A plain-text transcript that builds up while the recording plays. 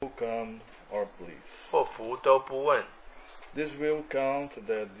welcome or please. 或福都不问， This will count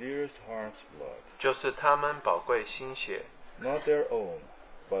their dearest heart's blood, 就是他们宝贵心血， not their own,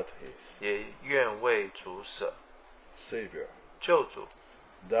 but his. 也愿为主舍。 Savior, 救主，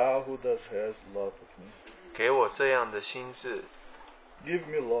 thou who thus hast loved me, 给我这样的心智， give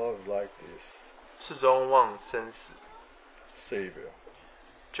me love like this. 始终忘生死。 Savior,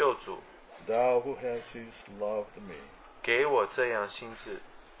 救主， thou who hast loved me, 给我这样心智，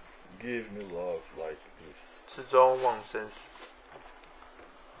 give me love like this. 始终忘生死。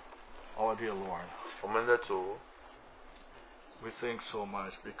 Our dear Lord, 我们的主， we thank so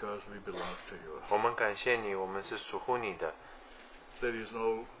much because we belong to you. 我们感谢你，我们是属乎你的。 There is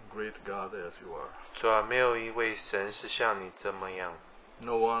no great God as you are. 主啊，没有一位神是像你这么样。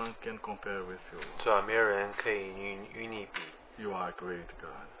 No one can compare with you. 主啊，没有人可以与你比。 You are a great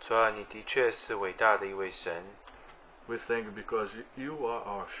God. 主啊，你的确是伟大的一位神。 We thank you because you are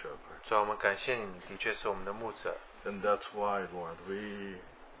our shepherd. 主啊，我们感谢你，你的确是我们的牧者。 And that's why, Lord, we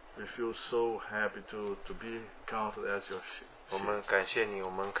feel so happy to be counted as your sheep. 我们感谢你，我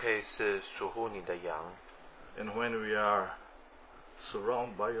们可以是属乎你的羊。 And when we are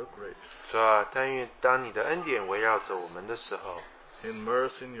surrounded by your grace, 主啊，当你的恩典围绕着我们的时候，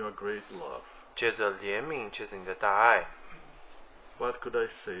 immersed in your great love, 借着怜悯，借着你的大爱， what could I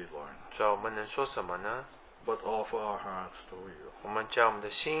say, Lord, 主啊，我们能说什么呢？ but offer our hearts to you 我们将我们的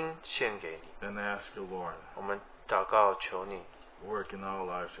心献给你， and ask you, Lord, 我们祷告求你， work in our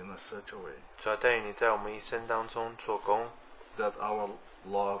lives in such a way 主啊，但愿你在我们一生当中做工， that our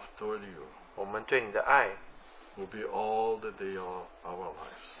love toward you 我们对你的爱 will be all the day of our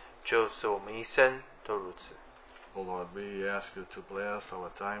lives. 就是我们一生都如此。 Oh Lord, we ask you to bless our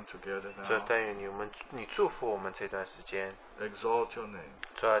time together 主啊， now. 但愿你祝福我们这段时间。 Exalt your name.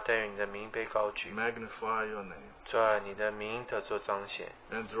 主啊，但愿你的名被高举。 Magnify your name. 主啊，你的名得做彰显。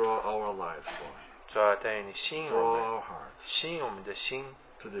 And draw our lives, Lord. 主啊，但愿你吸引我 Draw 们， our hearts 吸引我们的心，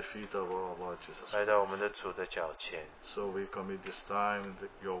 to the feet of our Lord Jesus 来到我 Christ. 们的主的脚前。 So we commit this time,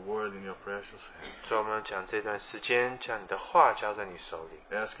 your word in your precious hand. 主啊，我们讲这段时间，将你的话交在你手里。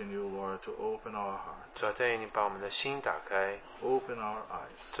 Asking you, Lord, to open our hearts, 主啊，但愿你把我们的心打开。 open our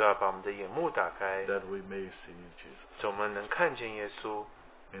eyes, 主啊，把我们的眼目打开。 that we may see Jesus. 主，我们能看见耶稣。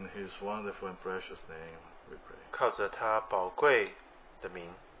 In his wonderful and precious name, we pray. 靠着他宝贵的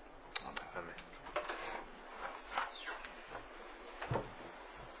名， Amen. 阿门。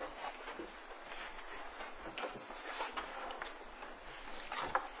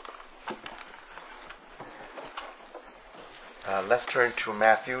Let's turn to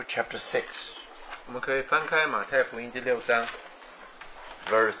Matthew chapter 6, 我们可以翻开马太福音第6章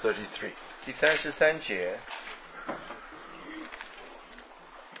verse 33. 第33节。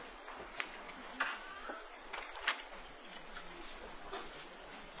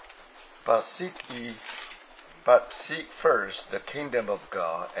 But seek first the kingdom of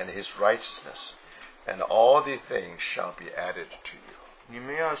God and his righteousness, and all the things shall be added to you. 你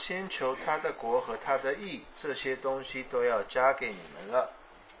们要先求他的国和他的义，这些东西都要加给你们了。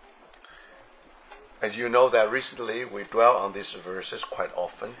 As you know that recently we dwell on these verses quite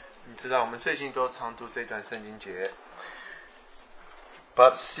often. 你知道我们最近都常读这段圣经节。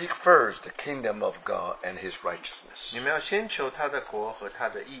 But seek first the kingdom of God and his righteousness, 你们要先求他的国和他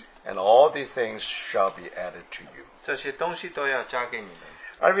的义， and all the things shall be added to you. 这些东西都要加给你们。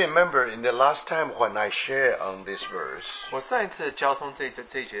 I remember in the last time when I shared on this verse, 我上一次交通这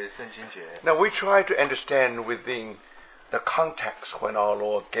节圣经节， now we try to understand within the context when our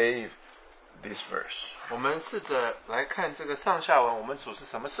Lord gave this verse. 我们试着来看这个上下文，我们主是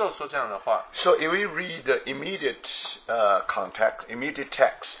什么时候说这样的话？ So if we read the immediate context, immediate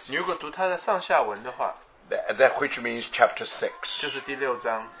text, 你如果读它的上下文的话， that which means chapter 6. 就是第6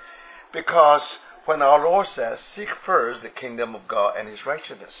章。 Because when our Lord says, seek first the kingdom of God and his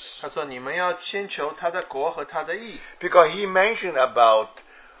righteousness. 他说：“你们要先求他的国和他的义。” Because he mentioned about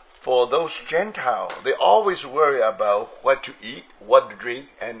for those Gentiles, they always worry about what to eat, what to drink,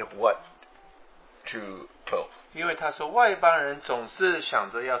 and what to clothe. 因为他说外邦人总是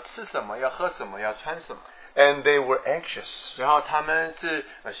想着要吃什么，要喝什么，要穿什么， And they were anxious. 然后他们是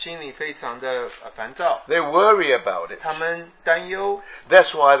心里非常的烦躁， They worry about it. 他们担忧，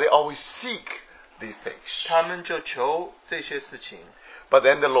 That's why they always seek these things. 他们就求这些事情。 But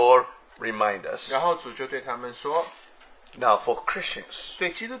then the Lord reminds us, 然后主就对他们说， now for Christians, 对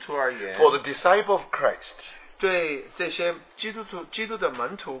基督徒而言， for the disciple of Christ, 对这些基督的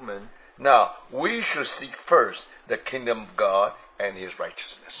门徒们， now we should seek first the kingdom of God and his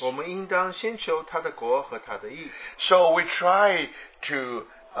righteousness. 我们应当先求他的国和他的义。 So we try to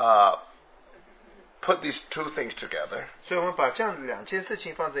put these two things together, 所以我们把这样两件事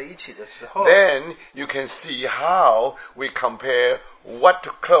情放在一起的时候， then you can see how we compare what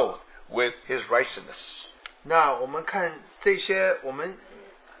to clothe with his righteousness. 那我们看这些，我们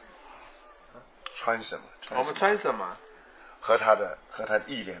穿什么？穿什么？和他的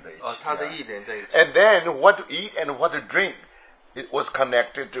义连在一起。他的义连在一起。 And then what to eat and what to drink, it was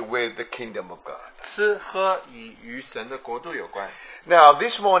connected with the kingdom of God. 吃喝与神的国度有关。 Now,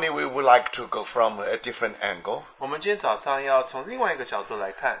 this morning we would like to go from a different angle. 我们今天早上要从另外一个角度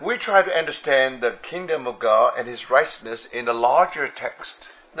来看。 We try to understand the kingdom of God and His righteousness in a larger text.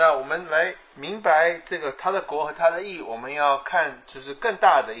 那我们来明白这个他的国和他的义，我们要看就是更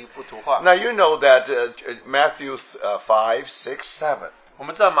大的一幅图画。 Now, you know that Matthew 5, 6, 7. 我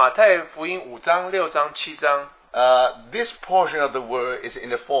们知道马太福音5章、6章、7章。 This portion of the word is in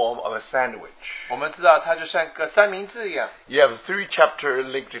the form of a sandwich. 我们知道它就像个三明治一样。 You have 3 chapters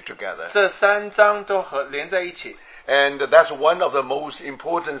linked together. 这3章都连在一起。 And that's one of the most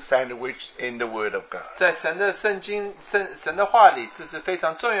important sandwiches in the Word of God. 在神的圣经、神的话里，这是非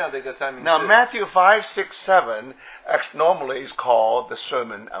常重要的一个三明治。 Now, Matthew 5, 6, 7 normally is called the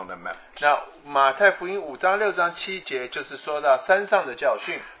Sermon on the Mount. 那马太福音5章、6章、7节就是说到山上的教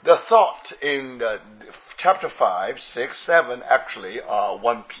训。 The thought in chapter 5, 6, 7 actually are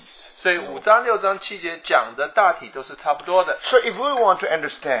one piece. 所以5章、6章、7节讲的大体都是差不多的。 So if we want to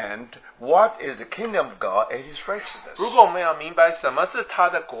understand what is the kingdom of God and His righteousness, 如果我们要明白什么是他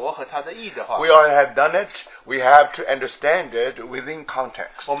的国和他的义的话， we already have done it. We have to understand it within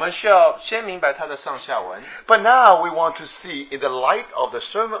context. 我们需要先明白他的上下文。 But now we want to see in the light of the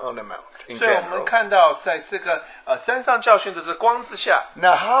Sermon on the Mount in 所以我们 general. 看到在这个山上教训的这光之下，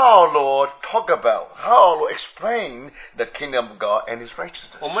 Now, how our Lord how our Lord explain the kingdom of God and His 我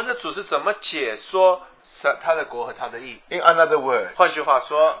righteousness. 们的主是怎么解说他的国和他的义？ In other words, 换句话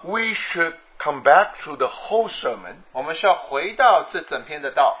说， we should come back to the whole sermon, 我们需要回到这整篇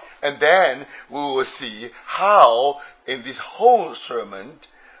的道， and then we will see how in this whole sermon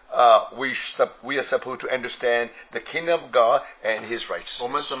we are supposed to understand the kingdom of God and His 我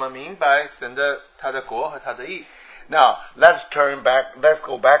们 righteousness. 怎么明白他的国和他的义？ Now, let's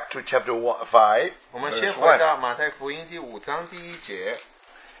go back to chapter 5, 我们先 verse 回 1. 到马太福音第5章第1节。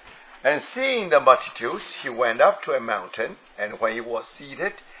 And seeing the multitudes, he went up to a mountain, and when he was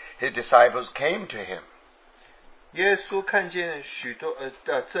seated, his disciples came to him. 耶稣看见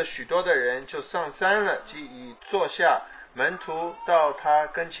这许多的人，就上山了，即已坐下。门徒到他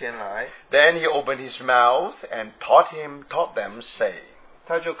跟前来， Then he opened his mouth and taught them, saying,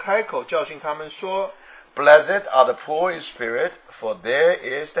 他就开口教训他们说： Blessed are the poor in spirit, for there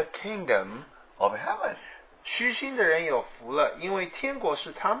is the kingdom of heaven. 虚心的人有福了，因为天国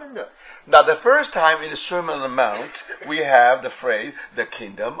是他们的。 Now, the first time in the Sermon on the Mount, we have the phrase, the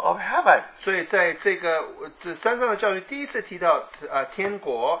kingdom of heaven. 所以在这山上的教训第一次提到天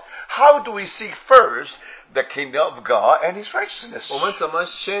国。 How do we seek first the kingdom of God and His righteousness? 我们怎么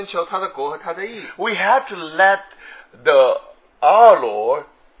先求他的国和他的义？ We have to let our Lord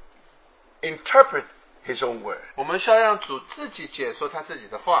interpret His own word. 我们需要让主自己解说他自己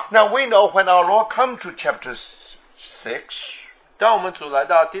的话。 Now we know when our Lord come to chapter 6, 当我们主来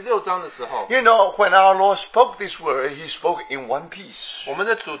到第6章的时候， you know, when our Lord spoke this word, He spoke in one piece. 我们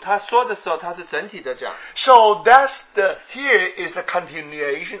的主他说的时候，他是整体的讲。 So here is the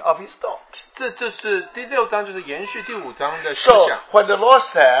continuation of His thought. 这就是第6章，就是延续第5章的思 So 想。 when the Lord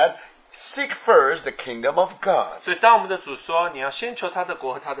said, seek first the kingdom of God. 所以当我们的主说你要先求他的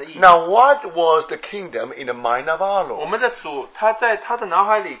国和他的义， Now what was the kingdom in the mind of our 我 Lord? 们的主他在他的脑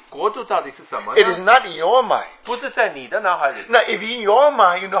海里国度到底是什么 It is 呢？ not in your mind. 不是在你的脑海里。 Now if in your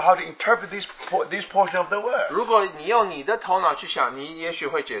mind you know how to interpret this portion of the word. 如果你用你的头脑去想，你也许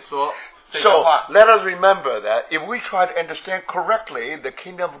会解说这 So 段话。 let us remember that if we try to understand correctly the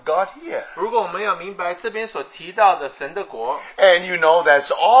kingdom of God here, 如果我们要明白这边所提到的神的国， and you know that's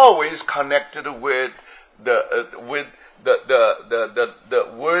always connected with the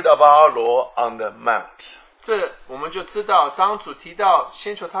word of our Lord on the mount. 这我们就知道，当主提到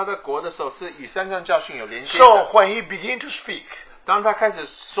先求他的国的时候，是与山上教训有连接 So 的。 when he began to speak, 当他开始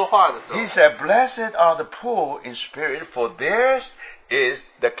说话的时候 he，said, "Blessed are the poor in spirit, for theirs is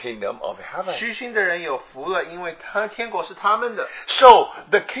the kingdom of heaven." 虚心的人有福了，因为天国是他们的。 So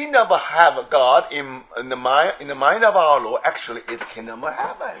the kingdom of God in the mind of our Lord actually is the kingdom of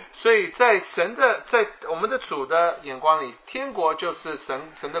heaven. 所以在我们的主的眼光里，天国就是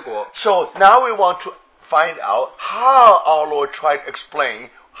神的国。 So now we want to find out how our Lord tried to explain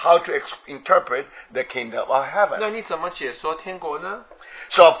how to interpret the kingdom of 那 heaven. 你怎么解说天国呢？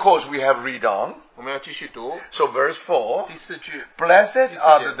 So of course we have read on. 我们要继续读 So verse 4. 第4句。 Blessed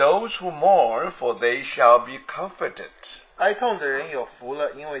are those who mourn, for they shall be comforted. 哀痛的人有福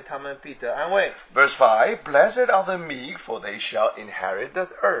了，因为他们必得安慰。 Verse 5. Blessed are the meek, for they shall inherit the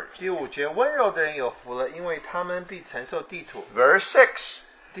earth. 第5节，温柔的人有福了，因为他们必承受地土。 Verse 6.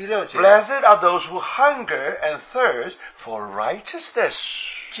 第6节， Blessed are those who hunger and thirst for righteousness.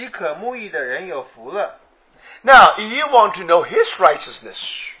 饥渴慕义的人有福了。 Now, if you want to know his righteousness,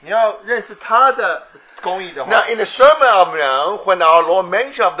 你要认识他的公义的话， now in the Sermon of Mount, when our Lord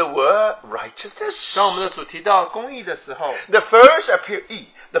mentioned of the word righteousness, 当我们的主提到公义的时候， the first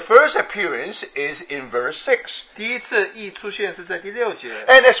appearance is in verse 6. 第一次义出现是在第6节，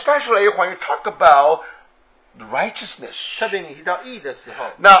 And especially when you talk about righteousness. 特别你提到义的时候，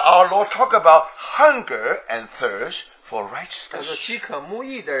 Now, our Lord talk about hunger and thirst for 他说 righteousness. 饥渴慕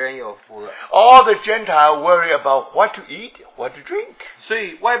义的人有福了。 All the Gentiles worry about what to eat, what to drink. 所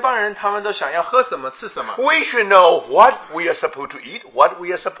以外邦人他们都想要喝什么吃什么。 We should know what we are supposed to eat, what we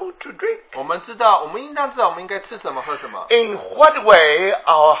are supposed to drink. 我们知道，我们应当知道我们应该吃什么喝什么。 In what way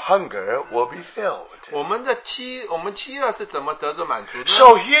our hunger will be filled. 我们饥饿是怎么得着满足呢？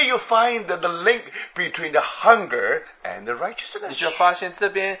 So here you find the link between the hunger and the 你 righteousness. 就发现这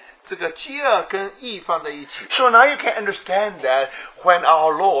边这个饥饿跟义放在一起。 So now you can understand that when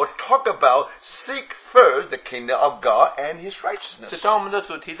our Lord talk about seek first the kingdom of God and His 就 righteousness. 当我们的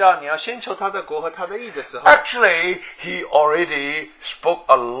主提到你要先求他的国和他的义的时候， Actually, He already spoke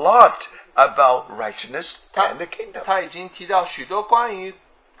a lot about righteousness 他 and the kingdom. 他已经提到许多关于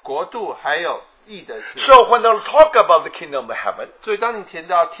国度还有义的事。 So when they talk about the kingdom of heaven, 所以当你提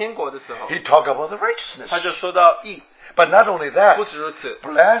到天国的时候， He talk about the righteousness. 他就说到义。 But not only 不 that, 止如此，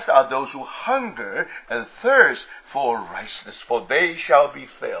 blessed are those who hunger and thirst for righteousness, for they shall be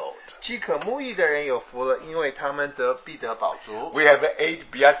filled. 饥渴慕义的人有福了，因为他们必得饱足。 We have eight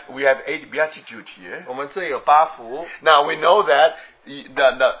beatitudes here. 我们这有8福。 Now we know that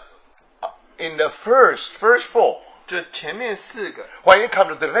in the first four, 就前面4个， when you come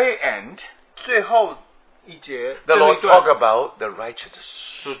to the very end, 最后一节 the 最后一 Lord talk 段， about the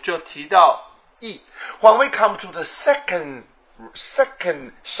righteousness. 主就提到义。 When we come to the second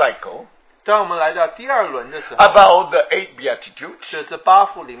cycle 当我们来到第2轮的时候， about the eight beatitudes, 就这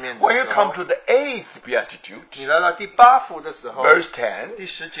8福里面的 when you 时 come 候， to the eighth beatitude, 你来到第8福的时候， verse 10, 第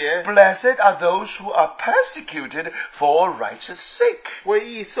10节， blessed are those who are persecuted for righteous sake. 为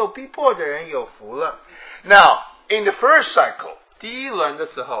义受逼迫的人有福了。 Now, in the first cycle, 第1轮的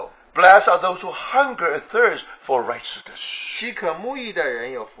时候， blessed are those who hunger and thirst for righteousness. 饥渴慕义的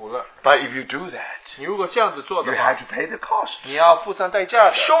人有福了。 But if you do that, 你如果这样子做 you 的 have 话， to pay the cost. 你要付上代价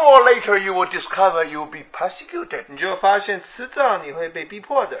的。 Sooner or later, you will discover you will be persecuted. 你就发现迟早你会被逼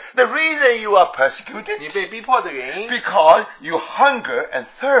迫的。 The reason you are persecuted 你被逼迫的原因， because you hunger and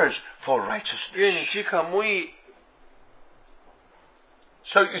thirst for 因为 righteousness. 你饥渴慕义。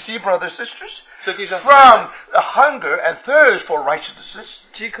 So you see, brothers and sisters, 所以弟兄姊妹 from a hunger and thirst for righteousness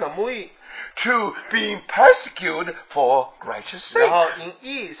饥渴慕义， to being persecuted for righteous 然 sake. 后因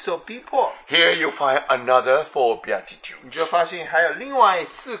义受逼迫， Here you find another four beatitudes. 你就发现还有另外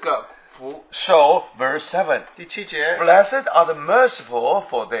4个福。 So, verse 7. 第7节， Blessed are the merciful,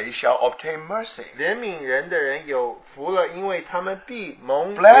 for they shall obtain mercy. 怜悯人的人有福了，因为他们必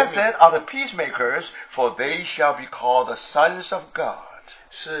蒙怜 Blessed 悯。 are the peacemakers, for they shall be called the sons of God.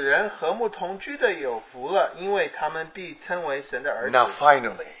 使人和睦同居的有福了，因为他们必称为神的儿子。 Now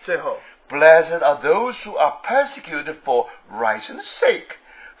finally, 最后， blessed are those who are persecuted for righteousness' sake,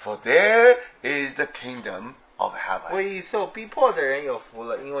 for there is the kingdom of heaven. 为义受逼迫的人有福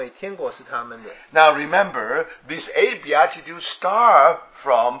了，因为天国是他们的。 Now remember, these eight beatitudes start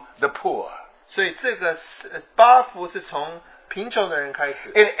from the poor. 所以这个8福是从贫穷的人开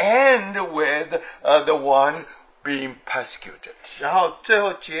始， It ends with the one being persecuted 然后最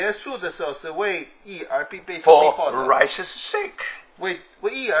后结束的时候是为义而被受逼 for 迫的， righteousness' sake. 为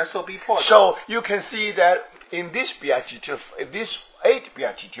义而受逼迫的。 So you can see that in this beatitude, this eight 就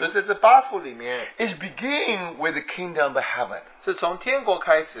beatitudes, 在这8福里面， is begin with the kingdom of heaven. 是从天国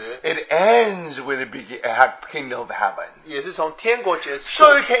开始， It ends with the kingdom of heaven. 也是从天国结束。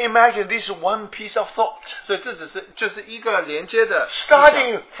 So you can imagine this one piece of thought. 所以这就是一个连接的思想，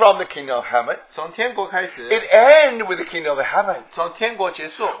 Starting from the kingdom of heaven, 从天国开始， it ends with the kingdom of heaven. 从天国结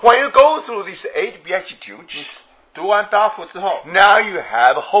束。 When you go through these eight beatitudes, 读完8福之后， now you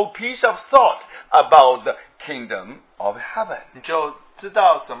have a whole piece of thought about the kingdom of heaven. 你就知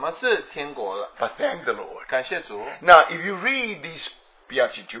道什么是天国了。 But thank the Lord. 感谢主。 Now, if you read these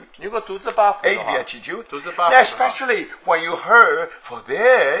beatitude, 如果读这8福 8的话， beatitude, 读这8福 now 的话， especially when you heard, for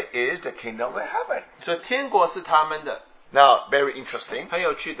there is the kingdom of heaven. 所以天国是他们的， Now, very interesting. 很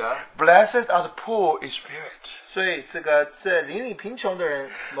有趣的。 Blessed are the poor in spirit. 所以这邻里贫穷的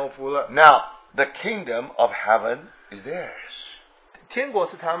人蒙福了， Now, the kingdom of heaven is theirs. 天国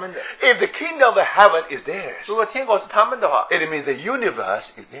是他们的。 If the kingdom of heaven is theirs, 如果天国是他们的话， it means the universe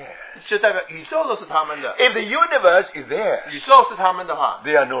is theirs. 就代表宇宙都是他们的。 If the universe is theirs, 宇宙是他们的话，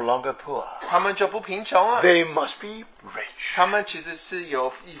 they are no longer poor. 他们就不贫穷了， They must be rich. 他们其实是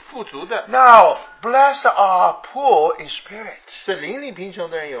有富足的。 Now, blessed are poor in spirit. 所以邻里贫穷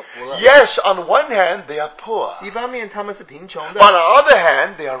的人有福了。 Yes, on one hand, they are poor. 一方面他们是贫穷 But 的， on the other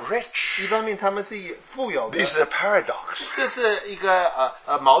hand, they are 一 rich. 方面他们是富有的 This，is a paradox. 这是一个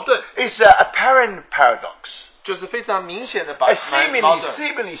矛盾， It's an apparent paradox. 就是非常明显的 A 矛盾，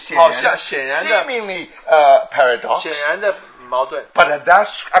 seemingly 好像显然的 seemingly paradox. 显然的矛盾。 But that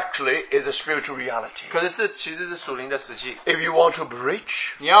actually is a spiritual reality. 可是其实是属灵的实际。 If you want to be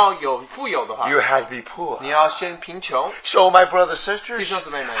rich, 你要有富有的话， you have to be poor. 你要先贫穷。 So, my brothers and 弟 sisters, 兄姊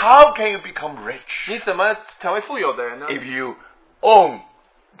妹们， how can you become rich 你怎么成为富有的人呢？ if you own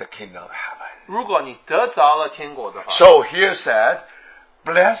the kingdom of heaven? 如果你得着了天国的话， So here said,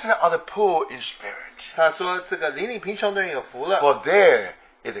 blessed are the poor in spirit, 他说这个邻里贫穷的人有福了， for there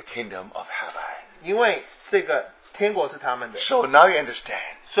is the kingdom of heaven. 因为这个天国是他们的。 So now you understand.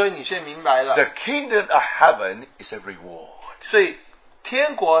 所以你现在明白了， The kingdom of heaven is a reward. 所以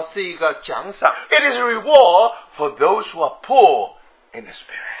天国是一个奖赏， It is a reward for those who are poor in the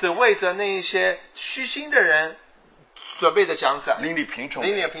spirit. 是为着那一些虚心的人准备的奖赏。邻里贫穷。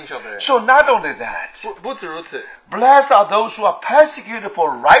邻里贫穷的人， So not only that, 不止如此， blessed are those who are persecuted for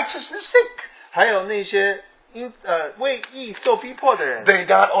righteousness' sake. 还有那些为义受逼迫的人， They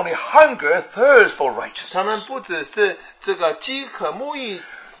not only hunger, thirst for 他们 righteousness. 不只是这个饥渴慕义，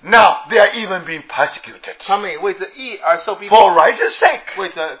 Now they are even being persecuted 他们也为着义而受逼 for 迫， righteousness' sake. 为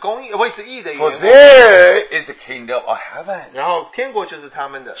着公义，为着义的 For 缘故。 there is the kingdom of heaven. 然后天国就是他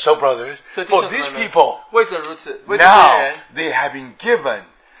们的。 So, brothers, 所以弟 for 兄姊 these 妹们 people, 为着如此，为着这些 now 人， they have been given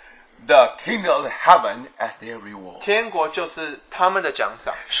the kingdom of heaven as their reward. 天国就是他们的奖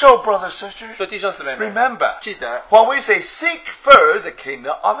赏。 So, brothers and sisters, 所以弟兄姊妹们， remember, 记得 when we say seek first the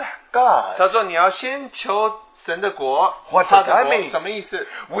kingdom of God, 他说你要先求神的国， What 他 does 的 that 国 mean? 什么意思？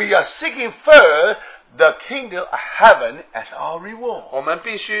 we are seeking first the kingdom of heaven as our reward. 我们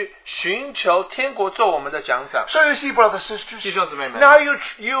必须寻求天国做我们的奖赏。 So you see, brothers and sisters, 弟兄姊妹们， now you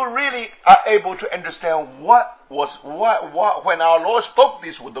really are able to understand what when our Lord spoke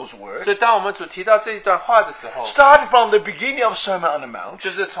those words. 所以当我们主提到这一段话的时候， Starting from the beginning of Sermon on the Mount,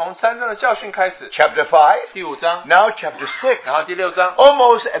 就是从山上的教训开始， chapter 5, 第5章， now chapter 6, 然后第6章，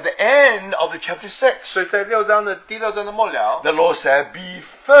 almost at the end of the chapter 6, 所以在第6章的末了， the Lord said, be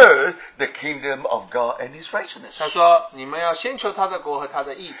first the kingdom of God and His righteousness. 他说你们要先求他的国和他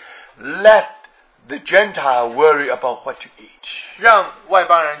的义， Let the Gentile worry about what to eat. 让外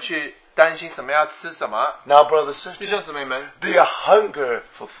邦人去担心什么要吃什么。 Now, brothers and 弟 sisters, 兄姊妹们， they are hunger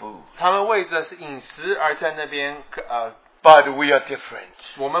for food. 他们为着是饮食而在那边， But we are different.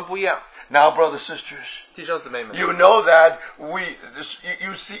 我们不一样。 Now, brothers and sisters, 弟兄姊妹们， you know that we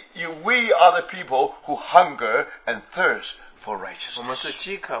are the people who hunger and thirst for 我们 righteousness. 是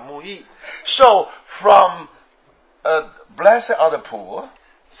饥渴慕义， So, from blessed are the poor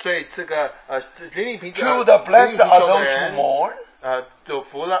所以这个邻里贫穷 to the 邻里 blessed 贫 are 穷的 those who 人， mourn, 有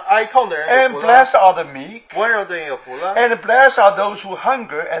福了；哀痛的人有 and 福了； blessed are the meek, 温柔的人有福了； and blessed are those who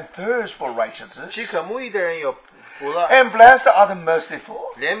hunger and thirst for righteousness, 饥渴慕义的人有福了； and blessed are the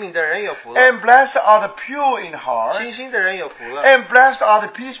merciful, 怜悯的人有福了； and blessed are the pure in heart, 清心的人有福了； and blessed are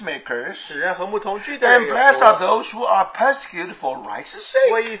the peacemakers, 使人和睦同居的人 and 有 blessed 福 are 了； those who are persecuted for righteousness'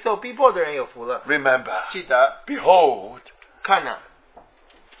 sake. 为义受逼迫的人有福了。 Remember, 记得 behold, 看呐，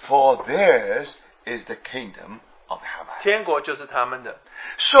 for theirs is the kingdom of heaven. 天国就是他们的。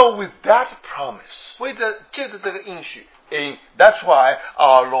 So with that promise, 借着这个应许， that's why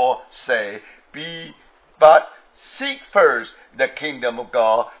our Lord say, but seek first the kingdom of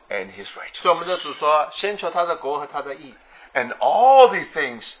God and His 所以我们 righteousness, 的主说：先求他的国和他的义， and all these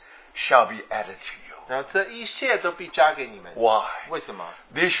things shall be added to you. 然后这一切都必加给你们。 Why? 为什么？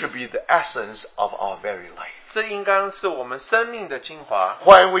 This should be the essence of our very life. 这应当是我们生命的精华。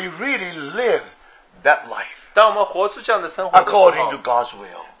 When we really live that life 当我们活出这样的生活的时 according to 候， God's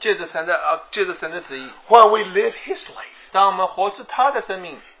will, 借着神的旨意， when we live His life, 当我们活出他的生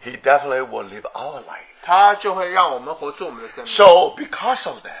命， He definitely will live our life. 他就会让我们活出我们的生命。 So, because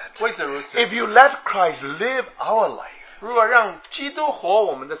of that, 为此如此， if you let Christ live our life, 如果让基督活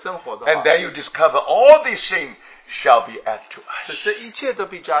我们的生活的 and 话， then you discover all these things shall be added to 所以 us. 这一切都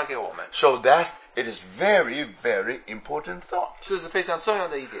必加给我们。 So it is very, very important thought. 这是非常重要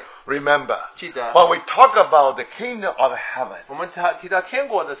的一点。 Remember, 记得 when we talk about the kingdom of heaven, 我们提到天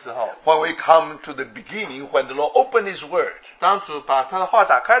国的时候， when we come to the beginning, when the Lord opened His Word, 当主把他的话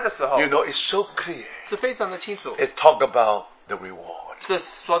打开的时候， you know, it's so clear. 是非常的清楚。 It talk about the reward. 这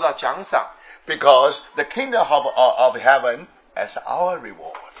说到奖赏， Because the kingdom of heaven is our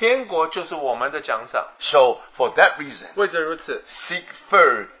reward. 天国就是我们的奖赏。 So, for that reason, 为着如此， seek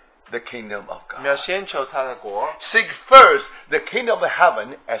first the kingdom of 我们要 God. 先求他的国 Seek first the kingdom of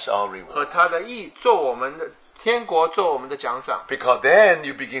heaven as our 和 reward. 他的义，做我们的天国，做我们的奖赏。 Because then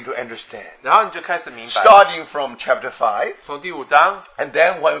you begin to understand. 然后你就开始明白， Starting from chapter 5, 从第5章， and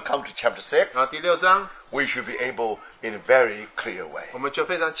then when we come to chapter 6, 然后第6章， we should be able in a very clear way. 我们就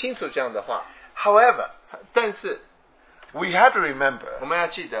非常清楚这样的话。 However, 但是 we have to remember 我们要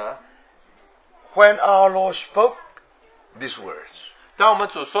记得， when our Lord spoke these words, 当我们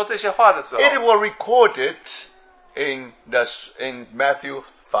主说这些话的时候， it was recorded in Matthew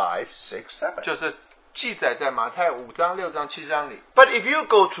 5, 6, 7. 就是记载在马太5章、6章、7章里。 But if you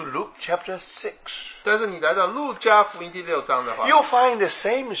go to Luke chapter 6, 但是你来到路加福音第6章的话， you'll find the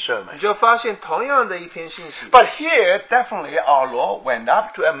same 你 sermon. 就发现同样的一篇信息。 But here, definitely our Lord went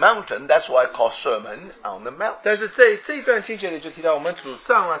up to a mountain. That's why it's called Sermon on the Mount. 但是这一段经节里就提到，我们主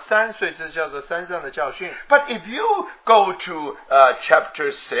上了山，所以这叫做山上的教训。 But if you go to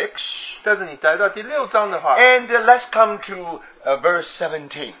chapter 6, 但是你来到第6章的话， and let's come to verse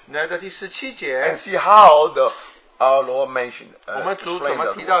 17, 你来到第17 and 节， see how our Lord mentioned. 我们主怎 explained 么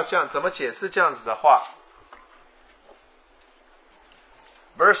that 提到 word. 这样，怎么解释这样子的话？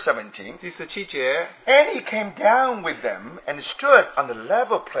 Verse 17. 第17节， And he came down with them and stood on the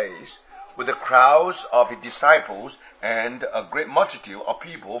level place with the crowds of his disciples and a great multitude of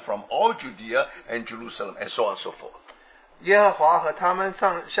people from all Judea and Jerusalem, and so on and so forth. 耶和华和他们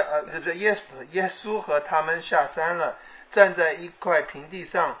耶稣和他们下山了，站在一块平地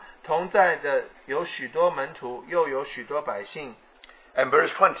上，同在的有许多门徒，又有许多百姓。 And verse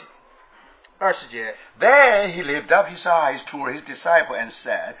 20. 20节， Then he lifted up his eyes toward his disciples and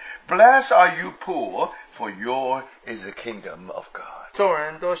said, Blessed are you poor, for yours is the kingdom of God. 众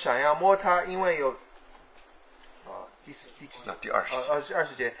人都想要摸他，因为有第几节？那第20节。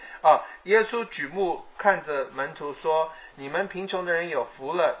 20节啊！耶稣举目看着门徒说：“你们贫穷的人有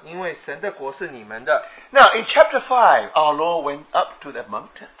福了，因为神的国是你们的。” Now, in chapter 5, our Lord went up to that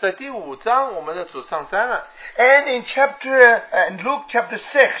mountain. 在第5章，我们的主上山了。 And in Luke chapter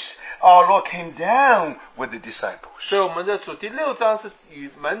 6, our Lord came down with the disciples. 所以我们的主第6章是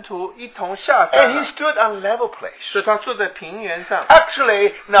与门徒一同下 And 山 he 了， stood on level place. 所以他坐在平原上。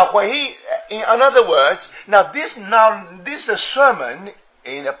 Actually, now in other words, this is a sermon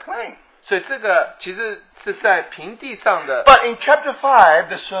in a plain. 所以这个其实是在平地上的， But in chapter 5,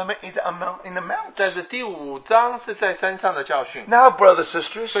 the sermon is in the mountain. 但是第5章是在山上的教训。 Now, brothers and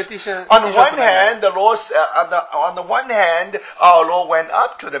sisters, 所以弟兄 on the 弟兄 one 姊妹们 hand, on the one hand, our Lord went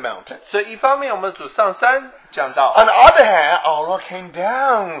up to the mountain. 所以一方面我们的主上山讲道， On the other hand, our Lord came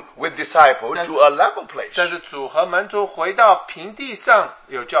down with disciples to a level place. 但是主和门徒回到平地上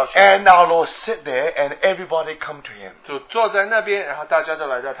有教训。 And our Lord sit there and everybody come to him. 主坐在那边，然后大家就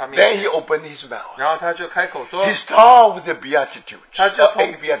来到他面 Then he 前， opened his mouth. 然后他就开口说 He，started with the Beatitudes. 他就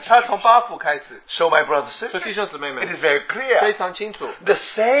Eight 他从 Beatitudes. 8福开始。 So, my brothers and 所以弟 sisters, 兄姊妹 it 们 is very 非 clear. 常清楚， The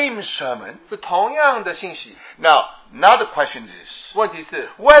same sermon. 是同样的信息。 Now the question is, 问题是，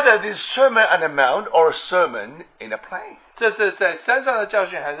 whether this sermon on the mount or a sermon in a plain. 这是在山上的教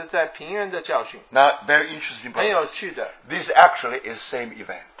训，还是在平原的教训？ Now, very interesting. 很 brothers. 有趣的， This actually is same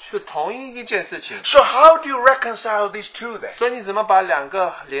event. 是同一件事情。 So how do you reconcile these two then? 所以你怎么把两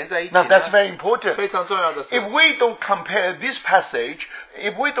个连在一起 Now 呢？ that's very important. 非常重要的 If 是， we don't compare this passage,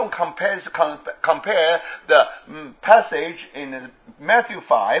 if we don't compare the passage in Matthew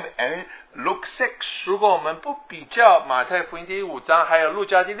 5 and Luke 6, 如果我们不比较马太福音第5章还有路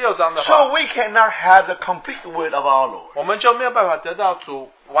加第6章的 so 话， we cannot have the complete word of our Lord. 我们就没有办法得到主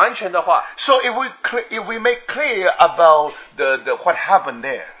完全的话。 So if we make clear about the what happened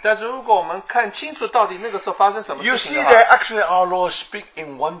there, 但是如果我们看清楚到底那个时候发生什么 you 事 see 情的 that 话， actually our Lord speak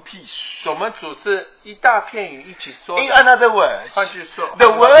in one piece. 我们主是一大片语一起说 In 的。 other words, 换句说， the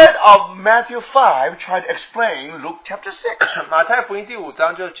word of Matthew 5 tried to explain Luke chapter 6. 马太福音第5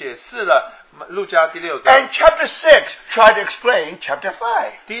章就解释了路加第6章。 And chapter 6 try to explain chapter 5.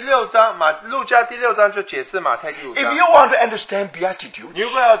 第6章路加第6章就解释马太第5 If 章。 you want to understand 你 Beatitudes, 如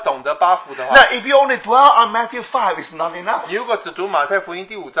果要懂得八福的话， now if you only dwell on Matthew 5, it's not enough. 你如果只读马太福音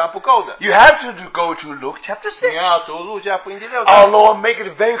第5章不够的， You have to go to Luke chapter 你 6. 要读路加福音第6 Our 章。 Lord make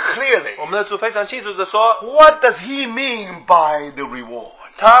it very clearly. 我们的主非常清楚的说， What does he mean by the reward?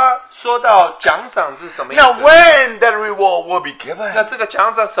 他说到奖赏是什么意 Now 思？ when that reward will be given? 那这个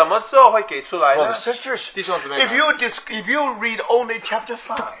奖赏什么时候会给出来呢 Brothers？and sisters, 弟兄姊妹 if 们， if you read only chapter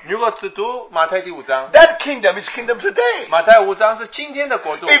 5, 如果只读马太第5章， that kingdom is kingdom today. 马太5章是今天的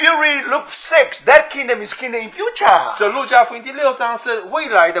国度， If you read Luke 6, that kingdom is kingdom in future. 所以路加福音第6章是未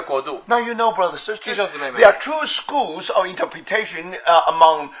来的国度。 Now you know, brothers and 弟 sisters, 兄姊妹们 there are two schools of interpretation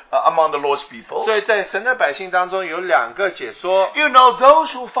among the Lord's people. 所以在神的百姓当中有2个解说， You know,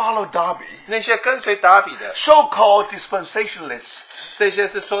 those who follow Darby, 那些跟随达比的， so-called dispensationalists, 这些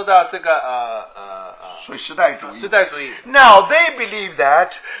是说到这个时代主义。 now they believe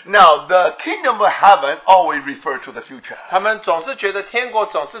that now the kingdom of heaven always refer to the future. 他们总是觉得天国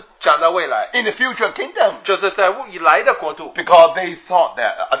总是讲到未来， In the future kingdom, 就是在未来的国度。 because they thought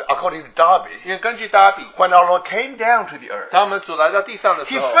that, according to Darby, 因为根据达比， when our Lord came down to the earth, 当我们主来到地上的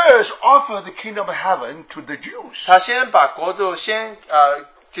he 时候， first offered the kingdom of heaven to the Jews. 他先把国度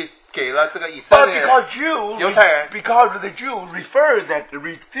给了这个以色 But 列人， because 犹太人。 because the Jews refused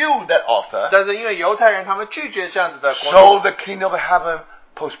that offer, 但是因为犹太人他们拒绝这样子的国 so 度， the kingdom of heaven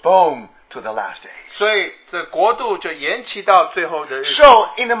postponed to the last days. 所以这国度就延期到最后的日子。 So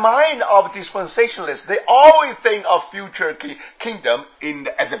in the mind of dispensationalists, they always think of future kingdom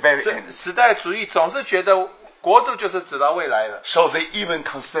at the very 所以 end. 时代主义总是觉得国度就是指到未来了， So they even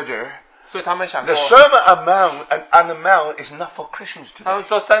consider 所以他们想 the 过， sermon amount is not for Christians 他 today. 们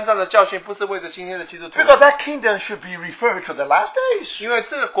说山上的教训不是为着今天的基督徒， Because that kingdom should be referred to the last days. 因为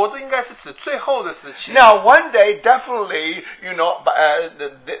这个国度应该是指最后的时期。 Now, one day, definitely, you know,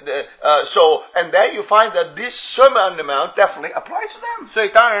 and then you find that this sermon on the mount definitely applies to them. 所以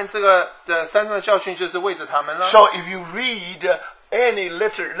当然这个山上的教训就是为着他们了。 So if you read any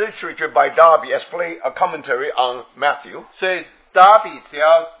literature by Darby as a commentary on Matthew, 所以达比只要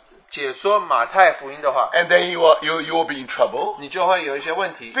解说马太福音的话， and then you will be in trouble. 你就会有一些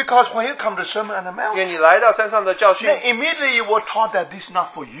问题， Because when you come to Sermon on the 因为 Mount, 你来到山上的教训， then immediately you were taught that this is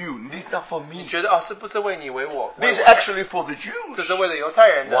not for you, this is not for 你 me. 觉得是不是为你为我？ This is 为我 actually for the 这 Jews. 是为了犹太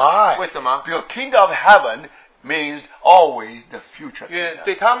人的。 Why? 为什么？ Because kingdom of heaven means always the future 因为 kingdom.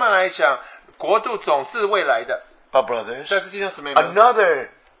 对他们来讲，国度总是未来的。 But brothers, 但是弟兄姊妹们， another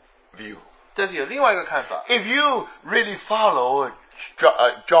view. 但是有另外一个看法。 If you really follow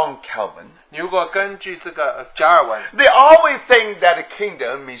John Calvin, 你如果根据这个加尔文， they always think that the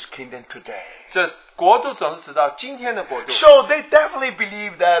kingdom means kingdom today. 这国度总是指到今天的国度， So they definitely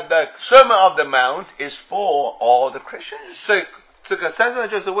believe that the Sermon of the Mount is for all the Christians. 所以这个山上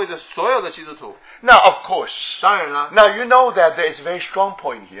就是为着所有的基督徒。 Now, of course, 当然了， now you know that there is a very strong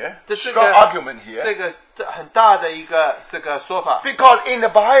point here, 这是 strong 个 argument here, 这个很大的一个这个说法， because in the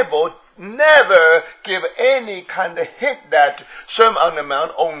Bible, never give any kind of hint that Sermon on the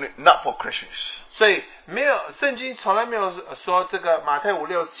Mount only not for Christians. 所以没有圣经从来没有说这个马太5、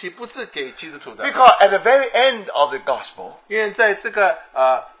6、7不是给基督徒的， Because at the very end of the gospel, 因为在这个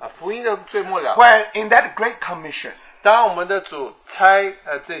福音的最末了， when in that great commission, 当我们的主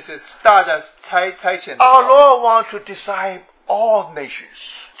这些大的差遣的时 our 候， Lord wants to disciple all nations.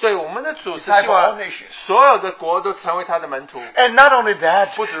 所以我们的主是希 Disciple all 望 nations. 所有的国都成为他的门徒。 And not only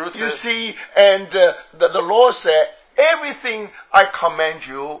that, 不止如此。 you see, and the Lord said, everything I command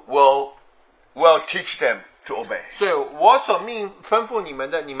you will teach them to obey. 所以我所吩咐你们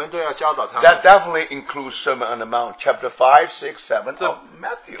的，你们都要教导他们。 That definitely includes Sermon on the Mount, chapter 5, 6, 7 of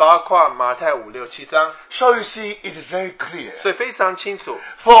Matthew. 包括马太5、6、7章， So you see, it is very clear. 所以非常清楚。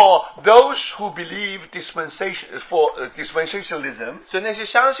 For those who believe dispensationalism, 所以那些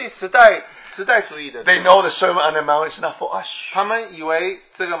相信时代主义的， they know the Sermon on the Mount is not for us. 他们以为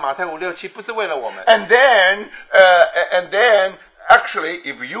这个马太5、6、7不是为了我们。 And then, actually,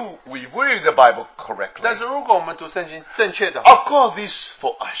 if we read the Bible 但 correctly, 是如果我们读圣经正确的话， of course, this is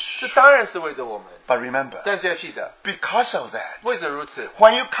for us. 这当然是为着我们。 But remember, 但是要记得， because of that, 为着如此，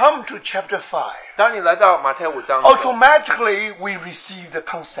 when you come to chapter 5, 当你来到马太5章的时候， automatically we receive the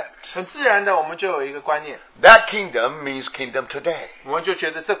concept. 很自然的我们就有一个观念， That kingdom means kingdom today. 我们就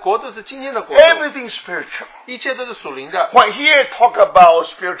觉得这国度是今天的国度， Everything spiritual. 一切都是属灵的。 When here talk about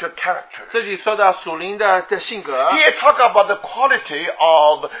spiritual character, 这里说到属灵的性格， here talk about the quality quality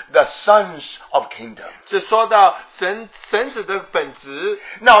of the sons of kingdom. 这说到神子的本质，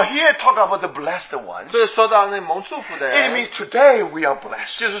 Now here talk about the blessed ones. 这说到那蒙祝福的 It 人， means today we are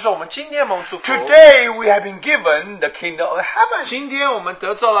blessed. 就是说我们今天蒙祝福， Today we have been given the kingdom of heaven. 今天我们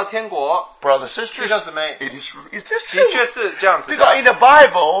得到了天国。 Brothers and 弟 sisters, 兄姊妹， is this 的 true? 确是这样子 Because in 的。 the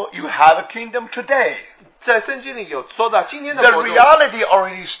Bible, you have a kingdom today. 在圣经里有说到今天的 The 国度， reality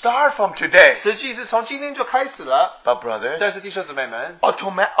already starts from today. 实际是从今天就开始了。 But brothers, 但是弟兄姊妹们，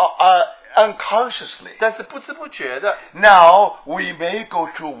 unconsciously, 但是不知不觉的， now we may go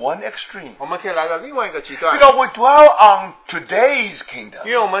to one extreme. 我们可以来到另外一个极端， Because we dwell on today's kingdom.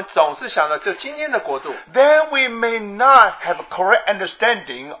 因为我们总是想到只有今天的国度， Then we may not have a correct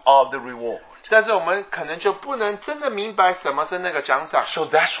understanding of the reward. 但是我们可能就不能真的明白什么是那个奖赏。 So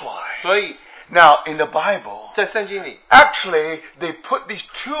that's why. 所以 Now, in the Bible, 在圣经里， actually, they put these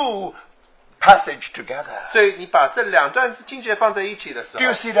two passages together. 所以你把这两段经节放在一起的时 Do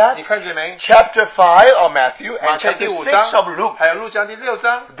you 候， see that? 你看见没？ Chapter 5 of Matthew 马 and 太第 chapter 5 6章 of Luke, 还有路加第6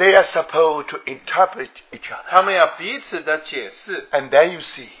章， they are supposed to interpret each other. 他们要彼此的解释， And then you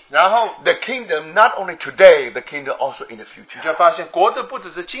see, 然后 the kingdom, not only today, the kingdom also in the 你 future. 就发现国度不只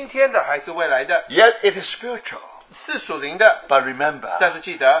是今天的，还是未来的， Yes, it is spiritual. 是属灵的。 But remember, 但是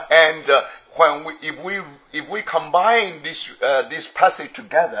记得， and if we combine this passage 我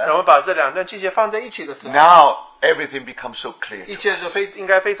together, 们把这两段经节放在一起的时候， now everything becomes so clear. 一切就应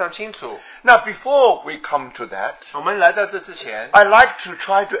该非常清楚。 Now, before we come to that, 我们来到这之前， I like to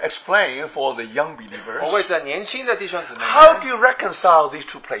try to explain for the young 我 believers 为着年轻的弟兄姊妹 how 们， do you reconcile these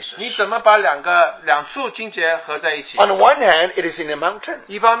two 你 places. 怎么把两处经节合在一起？ On the one hand, it is in the mountain.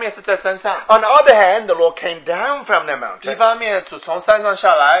 一方面是在山上， On the other hand, the Lord came down from the 一 mountain 方面主从山上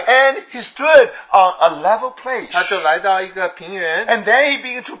下来， and he stood on a level place. 他就来到一个平原， And then he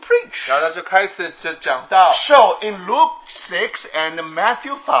began to preach. 然后他就开始就讲到。 So in Luke 6 and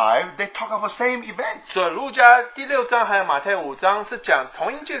Matthew 5, they talk about the same event. 所以路加第6章还有马太5章是讲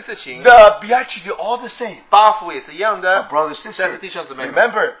同一件事情， The beatitude all the same. 八福也是一样的。 Brothers and 但是 sisters, 弟兄姊妹们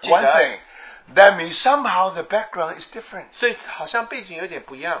remember 记得 one thing. That means somehow the background is different. 所以好像背景有点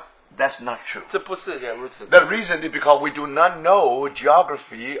不一样， That's not true. 这不是也如此的。 The reason is because we do not know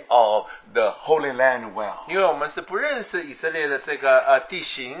geography of the Holy Land well. 因为我们是不认识以色列的这个地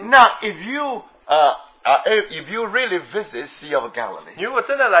形。 Now, if you really visit Sea of Galilee, 如果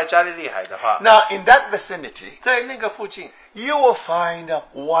真的来加利利海的话， now in that vicinity, 在那个附近， you will find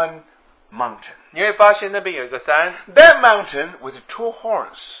one mountain. 你会发现那边有一个山， That mountain with two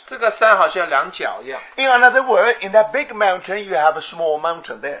horns. 这个山好像两角一样。 In another word, in that big mountain, you have a small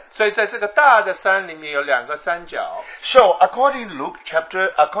mountain there. 所以在这个大的山里面有两个山角。 So, according to Luke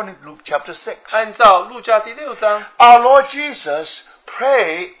chapter 6, 按照路加第6章， our Lord Jesus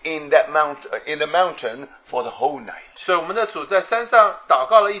prayed in the mountain for the whole night. 所以我们的主在山上祷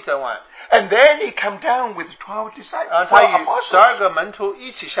告了一整晚， And then he come down with 12 disciples, 然后他与 apostles. 12个门徒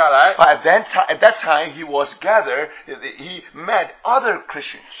一起下来。 But at that time, he was gathered. He met other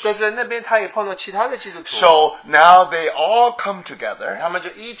Christians. 所以在那边他也碰到其他的基督徒， So now they all come together. 他们就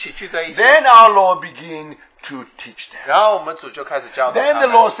一起聚在一起。 Then our Lord began to teach them. 然后我们主就开始教导 Then 他 the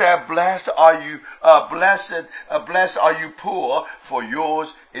们。 Lord said, "Blessed are you, blessed are you poor, for yours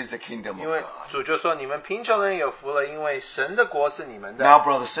is the kingdom 因 of 为 God." 主就说：“你们贫穷人有福了，因为神的国是你们的。” Now,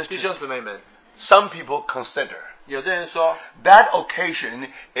 brothers and 弟 sisters, 兄姊妹们， some people consider 有的人说， that occasion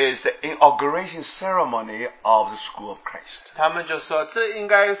is the inauguration ceremony of the school of Christ. 他们就说这应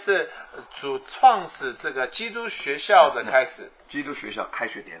该是主创始这个基督学校的开始。基督学校开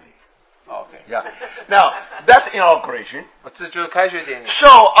学典礼。 OK， Yeah. Now, that's inauguration. 这就是开学典礼。 So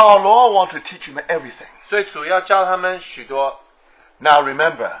our Lord wants to teach them everything. 所以主要教他们许多。 Now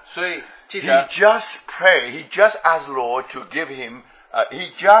remember, 所以记 he 得， just prayed. He just asked the Lord to give him.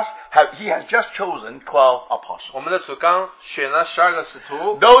 He has just chosen 12 apostles. 我们的主刚选了12个使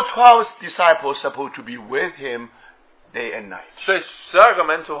徒， Those 12 disciples supposed to be with him day and night. 所以12个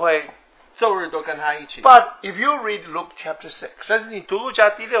门徒会昼日都跟他一起。 But if you read Luke chapter 6, 但是你读路加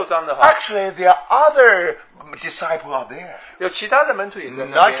第6章的话， actually there are other disciples are there. 有其他的门徒也在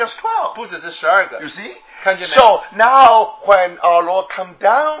那 Not 边， just 12. 不只是12个 You。see? 看见没？ So now when our Lord come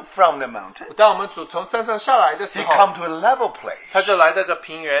down from the mountain, 当我们主从山上下来的时 he 候， come to a level place. 他就来到这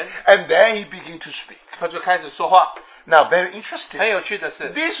平原， And then he begin to speak. 他就开始说话。 Now, very 很 interesting. 有趣的是，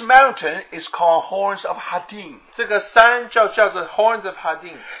 This mountain is called Horns of Hadim. 这个山叫做 Horns of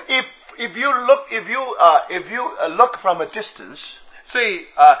Hadim。 If you look from a distance, 所以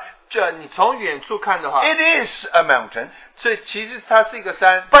这你从远处看的话， it is a mountain, 所以其实它是一个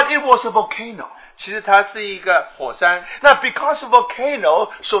山， but it was a volcano. 其实它是一个火山。 Now, because of volcano,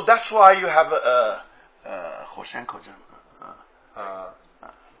 so that's why you have 火山口镇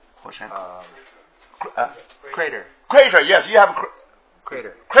火山 crater crater. Yes, you have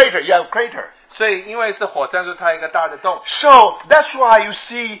crater， crater. You have crater. 所以因为是火山，所以它有一个大的洞， So that's why you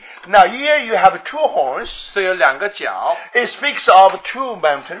see now here you have 2 horns. 所以有2个角， It speaks of 2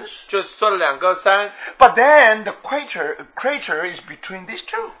 mountains. 就说了2个山， But then the crater is between these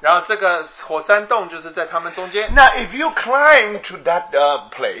 2. 然后这个火山洞就是在它们中间。 Now, if you climb to that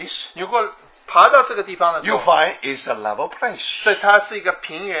place, 如果爬到这个地方的时 you 候， find it's a level place. 所以它是一个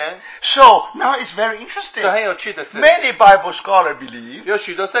平原， So now it's very 所 interesting. 以很有趣的是， Many Bible scholars believe 有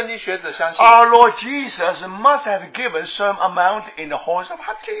许多圣经学者相信， our Lord Jesus must have given some amount in the horns of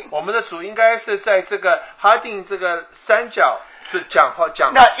hunting. 我们的主应该是在这个哈定这个山脚是讲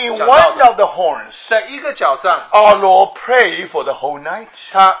Now, in 到 one 的， of the horns, 在一个角上， our Lord prayed for the whole night.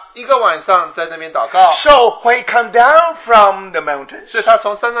 他一个晚上在那边祷告， So when he come down from the mountains, 所以他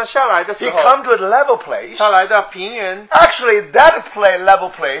从山上下来的 he 时候， come to the level place. 他来到平原， Actually, that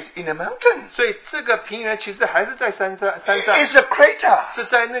level place in the mountain 所以这个平原其实还是在山上， is a crater. 是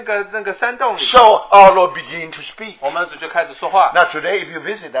在那个山洞里。 So our Lord began to speak. 我们的主就开始说话。 Now today, if you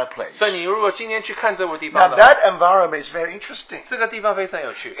visit that place, 所以你如果今天去看这个地 now 方的话， that environment is very interesting. 这个地方非常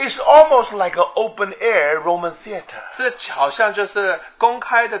有趣， It's almost like an open air Roman theater. 这好像就是公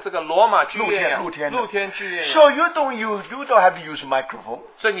开的这个罗马剧院一样，露天的露天剧院一样。 So you don't have to use microphone.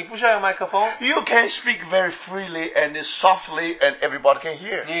 所以你不需要用麦克风， You can speak very freely and softly, and everybody can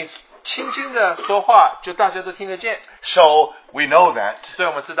hear. 你轻轻的说话，就大家都听得见。 So we know that 所以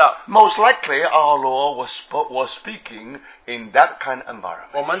我们知道， most likely our Lord was speaking in that kind of environment.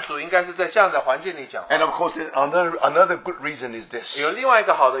 我们主应该是在这样的环境里讲话。 And of course, another good reason is this. 有另外一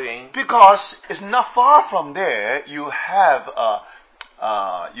个好的原因， Because it's not far from there, you have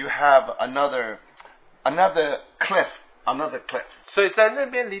another cliff, another cliff. 所以在那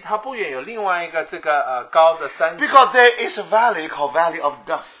边离它不远有另外一个这个高的山脊， Because there is a valley called Valley of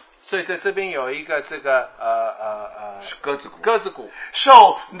Death. 所以在这边有一个这个鸽子谷，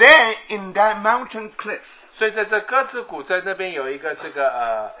 So then in that mountain cliff, 所以在这鸽子谷在那边有一个这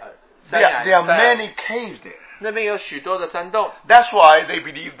个山 there 崖， are 山崖 many caves there. 那边有许多的山洞， That's why they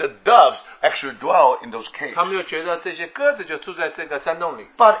believe the doves actually dwell in those caves. 他们就觉得这些鸽子就住在这个山洞里。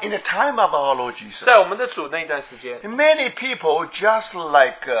 But in the time of our Lord Jesus, 在我们的主那一段时间， many people just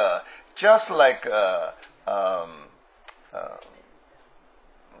like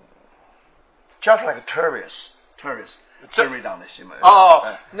tourists. 追到的新闻。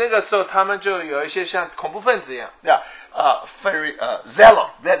那个时候他们就有一些像恐怖分子一样。 Yeah, very zealot.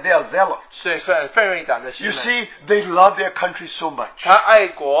 They are zealot. 所以奋锐党的新 You 闻。 see, they love their country so much. 他爱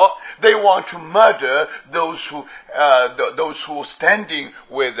国， They want to murder those who are standing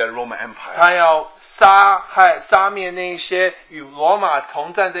with the Roman Empire. 他要杀灭那些与罗马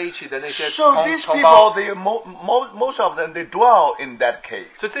同站在一起的那些 So these 同胞。 people, most of them, they dwell in that cave.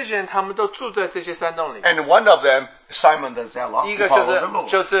 所以这些人他们都住在这些山洞里。 And one of them, Simon the Zealot, 一个 followed the Lord.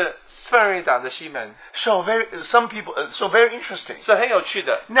 就是奋锐党的西门， So very interesting. 所以很有趣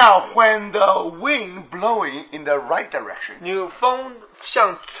的。 Now, when the wind blowing in the right direction. 你风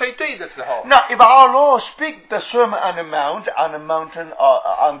向吹对的时候， Now, if our Lord speak the sermon on the mountain,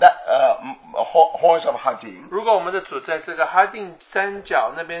 on that horns of hunting, 如果我们的主在这个哈定山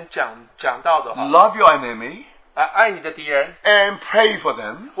脚那边讲到的话， love your enemy 爱你的敌人， and pray for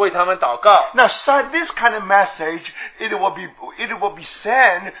them. 为他们祷告。 Now, this kind of message, it will be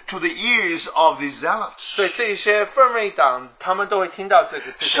sent to the ears of the zealots. 所以这些奋锐党他们都会听到这些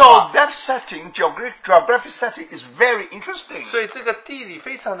So 话。 that setting, geographic setting, is very interesting. 所以这个地理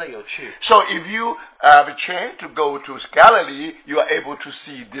非常的有趣。 So if you have a chance to go to Galilee, you are able to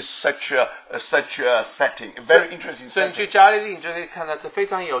see this such a setting, a very interesting 所以你去 setting. 加利利，你就可以看到是非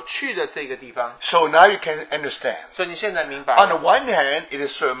常有趣的这个地方。 So now you can understand. 所以你现在明白 On the 了， one hand, it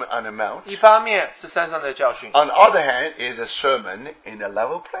is sermon on the mount. 一方面是山上的教训， On the other hand, it is a sermon in a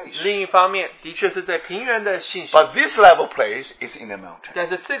level place. 另一方面的确是在平原的信息。 But this level place is in the mountain, 但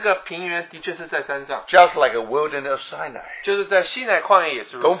是这个平原的确是在山上， just like a wilderness of Sinai. 就是在西乃旷野也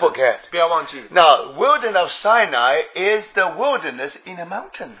是如 Don't 此。 forget. 不要忘记， Now, wilderness of Sinai is the wilderness in a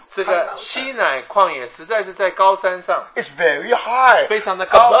mountain. 这个西乃旷野实在是在高山上， It's very high, 非常的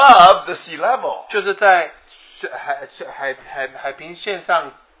高， above the sea level. 就是在海平线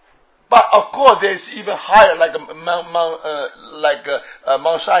上。 But of course, there's even higher, like Mount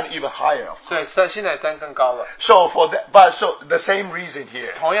Sinai, even higher. 所以西乃山更高了， So so the same reason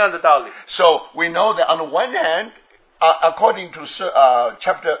here. 同样的道理。 So we know that on the one hand, according to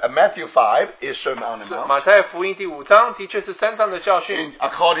chapter Matthew 5 is Sermon on the 是 Mount. 马太福音第5章的确是山上的教训，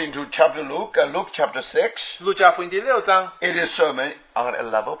 According to chapter Luke chapter 6, 路加福音第6章 it is sermon on a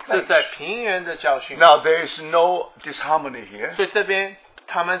level 是 place. 在平原的教训。 Now there is no disharmony here. 所以这边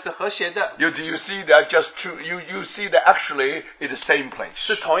他们是和谐的， You see that you see that actually it's the same place.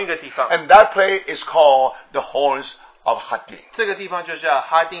 是同一个地方。 And that place is called the Horns of Hattin. 这个地方就叫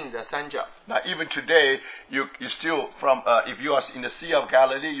哈定的三角。 Now even today you still if you are in the Sea of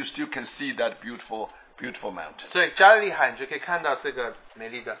Galilee, you still can see that beautiful mountain. 所以加利利海你就可以看到这个美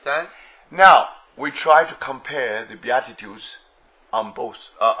丽的山。 Now we try to compare the Beatitudes on both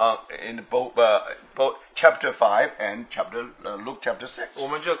in both chapter 5 and Luke chapter 6. 我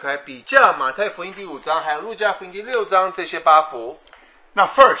们就可以比较马太福音第5章还有路加福音第6章这些八福。 Now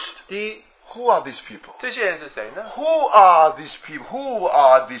first, 第一， who are these people? 这些人是谁呢？ Who are these people? Who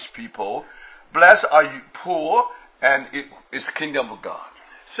are these people? Blessed are you poor, and it is the kingdom of God.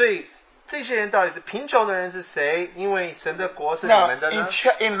 所以这些人到底是贫穷的人是谁？因为神的国是你 Now 们的呢。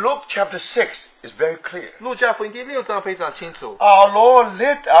 in Luke chapter 6, it's very clear. 路加福音第6章非常清楚。 Our Lord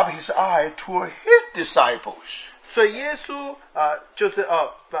lift up his eye toward his disciples. 所以耶稣就是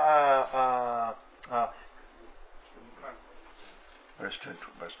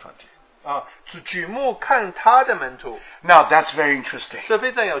Verse 20. 举目看他的门徒， Now that's very interesting. 这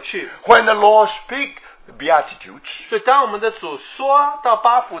非常有趣。 When the Lord speak the Beatitudes, 所以当我们的主说到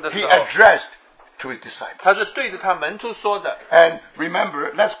八福的 he 时候， addressed to his disciples. 他是对着他门徒说的。 And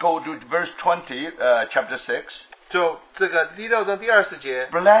remember, let's go to verse 20, chapter 6. 就这个第6章第20节，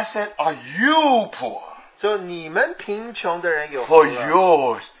 Blessed are you poor, 说你们贫穷的人有福 for 了，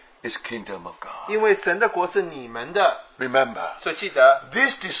 yours is kingdom of God. 因为神的国是你们的。 Remember, 所以记得，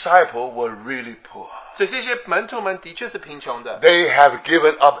 these disciples were really poor. 所以这些门徒们的确是贫穷的， They have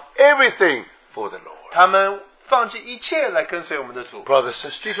given up everything for the Lord. 他们放弃一切来跟随我们的主。 Brothers,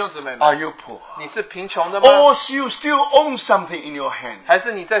 弟 sisters, 兄姊妹 are 们， you poor? 你是贫穷的吗？ Or you still own something in your hand? 还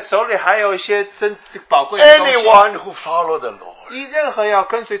是你在手里还有一些真宝贵的东西？ Anyone who follow the Lord, 任何要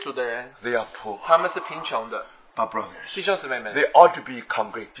跟随主的人， they are poor. 他们是贫穷的。 But brothers, 弟兄姊妹们， they ought to be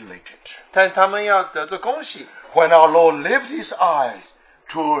congratulated. 但他们要得着恭喜。 When our Lord lifted his eyes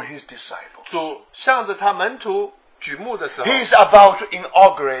toward his disciples, 主向着他门徒举目的时候， he is about to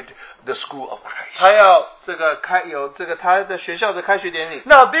inaugurate the school of Christ. 他要他的学校的开学典礼。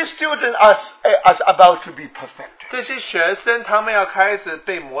 Now these students are about to be perfected. 这些学生他们要开始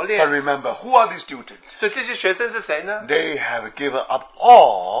被磨 But 练。 remember, who are these students? 所以这些学生是谁呢？ They have given up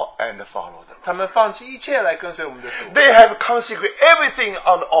all and followed the Lord. 他们放弃一切来跟随我们的主。 They have consecrated everything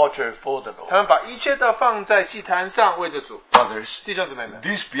on the altar for the 他 Lord. 们把一切都放在祭坛上为着主。 Brothers, 弟兄姊妹们，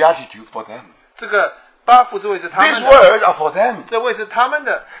 this beatitude for them. 这个八福是为着他 These 们的， words are for them. 这为是他们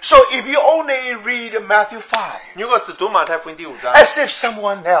的。 So if you only read Matthew 5, 如果只读马太福音第5章， as if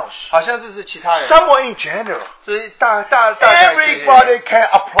someone else, 好像这是其他人， someone in general, 所以大概这些人 everybody can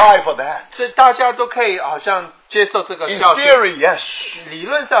apply for that. 所以大家都可以好像接受这个 In 教训。 theory, yes. 理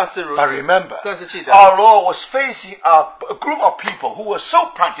论上是如 But 此， remember, 但是记得， our Lord was facing a group of people who were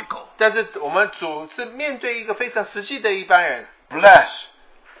so practical. 但是我们主是面对一个非常实际的一般人。 Blessed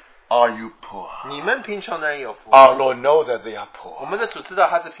are you poor. 你们贫穷的人有福。 Our Lord knows that they are 我 poor. 们的主知道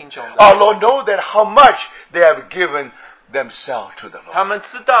他是贫穷的， Our Lord knows that how much they have given themselves to the 他 Lord. 们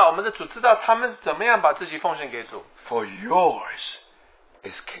知道，我们的主知道他们是怎么样把自己奉献给主， For yours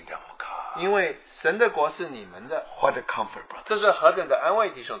is kingdom of God. 因为神的国是你们的。 What a comfort, brother. 这是何等的安慰，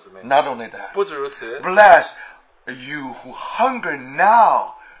弟兄姊妹！ Not only that, 不止如此， blessed you who hunger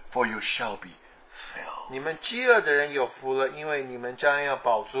now, for you shall be filled. 你们饥饿的人有福了，因为你们将要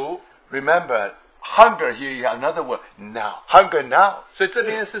饱足。 Remember, hunger here, another word, now. Hunger now. 所以这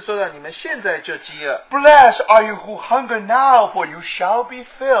边是说到你们现在就饥饿。 Blessed are you who hunger now, for you shall be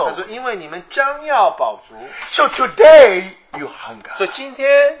他 filled. 说，因为你们将要饱足。 So today you 所 hunger. 以今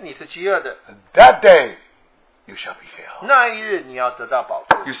天你是饥饿的， That day you shall be filled. 那一日你要得到饱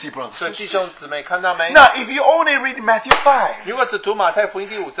足。 You see, brothers 所以 and 弟 sisters. 兄姊妹看到没？ Now, if you only read Matthew 5, 如果只读马太福音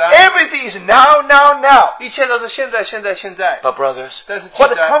第5章， everything is now, now, now. 一切都是现在，现在，现在。 But brothers, 但是记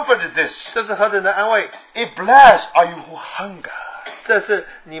what a 得， comfort is this? 这是何等的安慰！ If blessed are you who hunger. 这是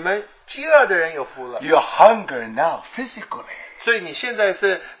你们饥饿的人有福了。 You hunger now physically. 所以你现在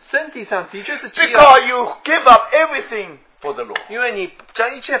是身体上的确是饥饿， Because you give up everything for the Lord. 因为你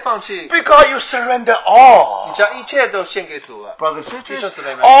将一切放弃， Because you surrender 你 all. 将一切都献给主了。 Brothers and 弟 sisters, 兄姊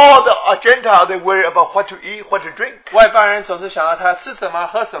妹们， all the Gentiles, they worry about what to eat, what to drink. 外邦人总是想到他吃什么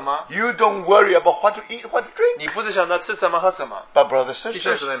喝什么， You don't worry about what to eat, what to drink. 你不是想到吃什么喝什么。 But brothers and 弟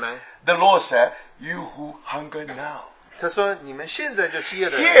兄 sisters, 姊妹们， the Lord said, you who hunger now. 他说你们现在就饥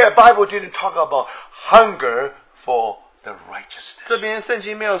饿的人， Here, Bible didn't talk about hunger for the righteousness. 这边圣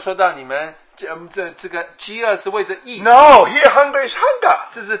经没有说到你们这个饥饿是为着义。 No, here hunger is hunger.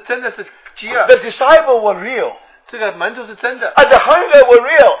 这是真的是饥饿。 The disciples were real. 这个门徒是真的。 And the hunger were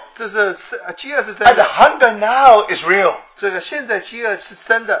real. 这是饥饿是真 And the 的。 hunger now is real. 这个现在饥饿是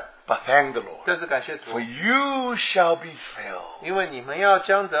真的。 But thank the Lord. 但是感谢主 For，you shall be filled. 因为你们要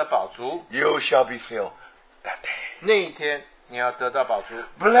将得饱足， You shall be filled that day. 那一天你要得到饱足。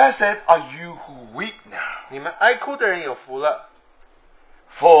 Blessed are you who weep now, 你们哀哭的人有福了，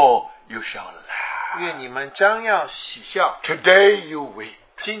 for you shall laugh. 因为你们将要喜笑。 Today you weep.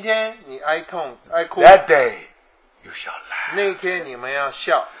 今天你哀痛哀哭， That day you shall laugh. 那一天你们要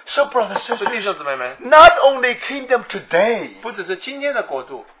笑。 So, brothers and 所以弟 sisters, 兄姊妹们， not only kingdom today, 不只是今天的国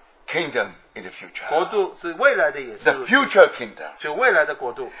度， kingdom in the future. 国度是未来的，也是 The future kingdom. 就未来的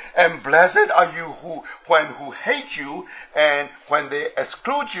国度。 And blessed are you who hate you, and when they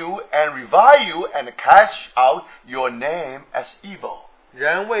exclude you and revile you and cast out your name as evil.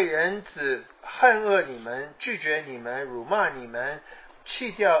 人为人子恨恶你们，拒绝你们，辱骂你们，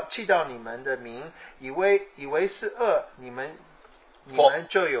弃掉你们的名，以为是恶，你们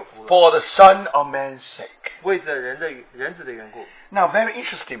就有福了。 For the Son of Man's sake. 为着人子的缘故， Now, very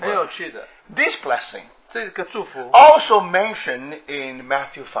interesting. 很有 Brother. 趣的。 This blessing 这个祝福 also mentioned in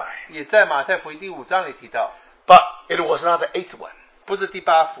Matthew 5. 也在马太福音第5章里提到， But it was not the 8th one. 不是第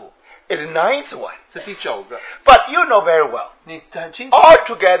8福， It's the 9th one. 是第9个。 But you know very well. 你很清楚，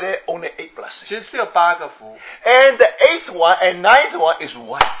 Altogether, only 8 blessings. 其实只有8个福， And the 8th one and 9th one is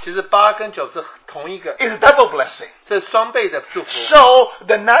one. 其实8跟9是同一个， It's a double blessing. 是双倍的祝福。 So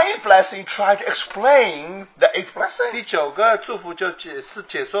the 9th blessing tried to explain the 8th blessing. 第9个祝福就解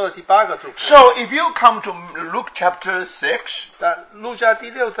说了第8个祝福。 So if you come to Luke chapter 6, 但路加第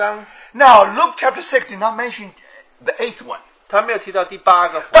6章， now Luke chapter 6 did not mention the 8th one. 他没有提到第8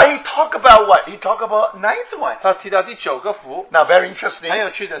个福， But he talked about what? He talked about 9th one. 他提到第9个福。 Now very interesting. 很有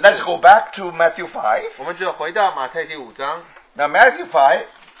趣的是， Let's go back to Matthew 5. 我们就回到马太第5章， Now Matthew 5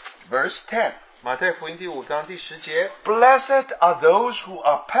 verse 10. 马太福音第5章第10节。 Blessed are those who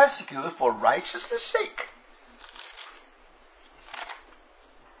are persecuted for righteousness' sake.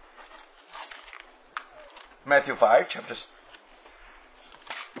 Matthew 5 chapter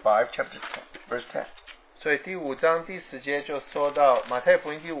 10 verse 10. 所以第5章第10节就说到马太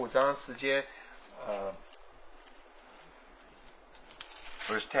福音第5章10节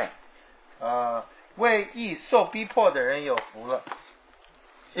Verse 10. 为义受逼迫的人有福了。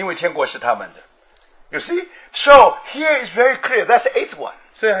因为天国是他们的。You see? So here is very clear. That's the 8th one.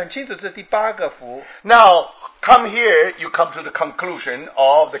 所以很清楚，这是第8个福。 Now, come here, you come to the conclusion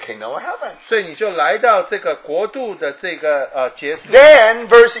of the kingdom of heaven. 所以你就来到这个国度的这个结束。 Then,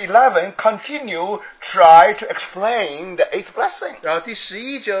 verse 11, continue, try to explain the 8th blessing. 然后第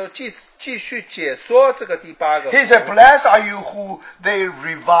11就继续解说这个第8个福。 He said, blessed are you who they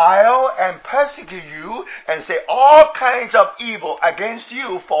revile and persecute you and say all kinds of evil against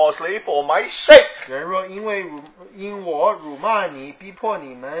you falsely for my sake. 人若因我辱骂你，逼迫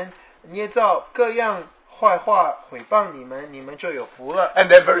你们，捏造各样坏话毁谤你们，你们就有福了。 And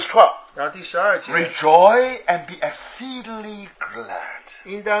then verse 12. 然后第12节， Rejoice and be exceedingly glad,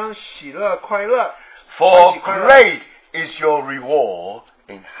 应当喜乐快乐， for great is your reward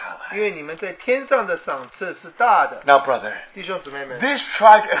in heaven. 因为你们在天上的赏赐是大的。 Now, brother, 弟兄姊妹们， this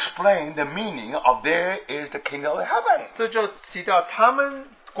try to explain the meaning of there is the kingdom of heaven. 这就提到他们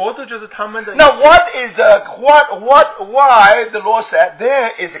国度就是他们的。 Now, why the Lord said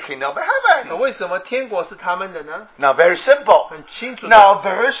there is the kingdom of heaven? 为什么天国是他们的呢？ Now, very simple. 很清楚的。 Now,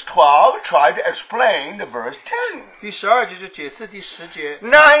 verse 12 try to explain the verse 10. 第12节就解释第10节，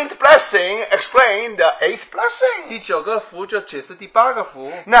 Ninth blessing explain the 8th blessing. 第9个福就解释第8个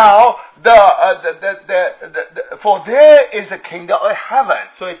福。 Now, for there is the kingdom of heaven.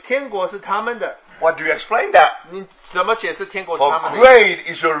 所以天国是他们的。 What do you explain that? 你怎么解释天国是 For 他们的？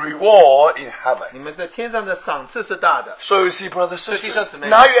 great is your reward in heaven. 你们在天上的赏赐是大的。 So you see, brothers and 所以弟 sisters, 兄姊妹，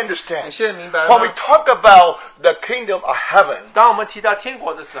 now you 你 understand. 现在明白了 When we 吗？ talk about the kingdom of heaven, 当我们提到天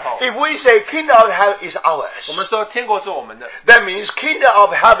国的时候， if we say kingdom of heaven is 我 ours, 们说天国是我们的， that means kingdom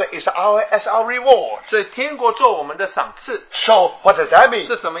of heaven is as our reward. 所以天国做我们的赏赐， So what does that mean?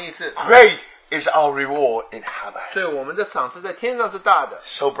 是什么意思？ Great is our reward in heaven. 所以我们的赏赐在天上是大的。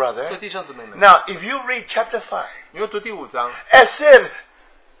 So 所以 brother, 弟兄姊妹们， now if you read chapter 5, 你又读第5章， as if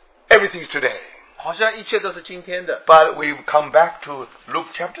everything's today, 好像一切都是今天的。 but we come back to Luke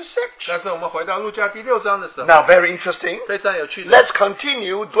chapter 6. 但是我们回到路加第6章的时候， Now very interesting. 非常有趣的。 Let's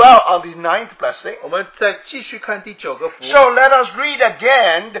continue, dwell on the 9th blessing. 我们再继续看第9个福。 So let us read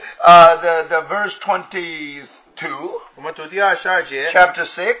again the verse 22 22, 我们读第22节， chapter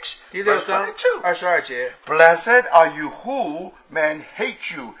 6, 第 verse 6章 22. 22节。 Blessed are you who men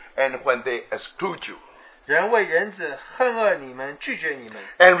hate you and when they exclude you, 人为人子恨恶你们，拒绝你们，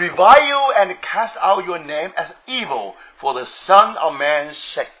 and revile you and cast out your name as evil for the Son of Man's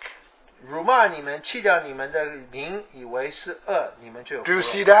sake. 辱骂你们，弃掉你们的名，以为是恶，你们就有 Do you 福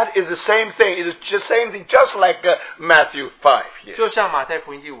see 了。 that? It's the same thing. It is just same thing, just like Matthew 5 here. 就像马太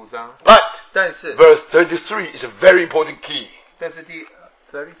福音第5章， But 但是 verse 33 is a very important key. 第33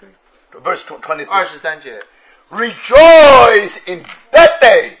 Verse 23. 23节， Rejoice in that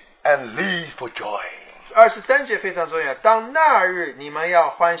day and leap for joy. 23节非常重要。当那日，你们要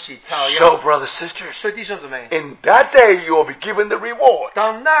欢喜跳 So, 跃。 brothers sisters, 所以弟兄姊妹， in that day you will be given the reward.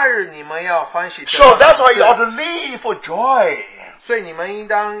 当那日你们要欢喜 So 跳 that's why you 跃 ought to leap for joy. 所以你们应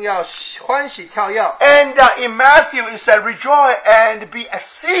当要欢喜跳跃。 And in Matthew it said, rejoice and be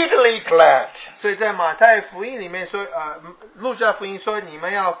exceedingly glad. 所以在马太福音里面说，路加福音说，你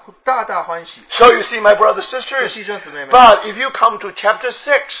们要大大欢喜。 So you see, my brothers 所以 sisters, 弟兄姊妹们， but if you come to chapter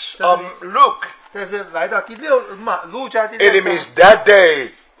 6 of Luke, 但是来到路加第 it 6 means 章， that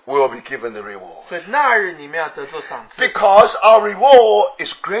day we will be given the reward. 所以那日你们要得着赏赐， Because our reward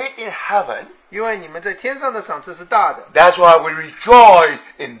is great in heaven, 因为你们在天上的赏赐是大的， that's why we rejoice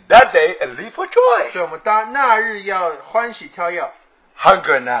in that day and leap for joy. 所以我们那日要欢喜跳跃。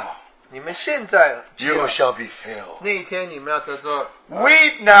 Hunger now, 你们现在 you shall be filled. 那一天你们要得着，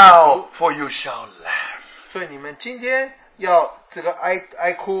 Weep now, for you shall laugh. 所以你们今天要这个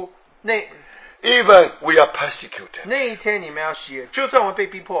哀哭，Even we are persecuted. 那一天你们要喜悦，就算我们被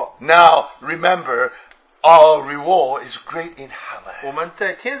逼迫， Now remember, our reward is great in heaven. 我们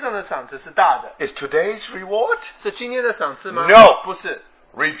在天上的赏赐是大的。 Is today's reward? 是今天的赏赐吗 No 不是，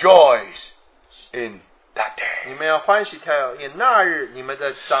 Rejoice in that day. 你们要欢喜跳跃，因为那日你们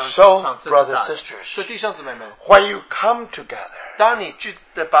的赏 So, 赐是 brothers 大的。 sisters, 所以弟兄姊妹们， when you come together, 当你聚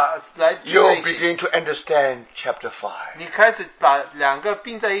在聚 you'll 在一起， begin to understand chapter 5. 你开始把两个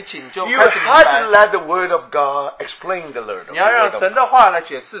并在一起，你就 You 开始明 have 白 to。let the word of God explain the word 你要 of 让 God. 神的话来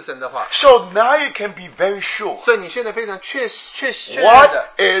解释神的话， So now you can be very sure 所以你现在非常确认 what 的。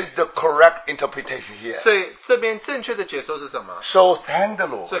 is the correct interpretation here. 所以这边正确的解说是什么？ So thank the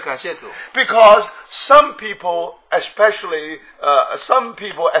Lord. 所以感谢主， Because some people, especially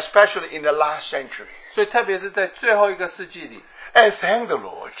in the last century, 所以特别是在最后一个世纪里， and thank the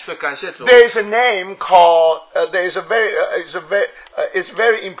Lord. 所以感谢主。 There is a name called. There is a it's a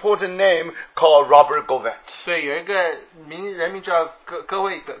very important name called Robert Govet. 所以有一个人名叫戈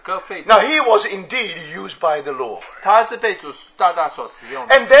费 Now he was indeed used by the Lord, 他是被主大大所使用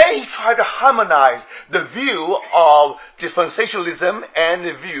的。 and then he tried to harmonize the view of dispensationalism and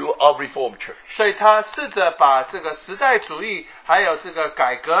the view of Reformed Church. 所以他试着把这个时代主义还有这个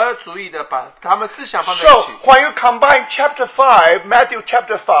改革主义的把他们思想放在一 So 起。 when you combine chapter 5, Matthew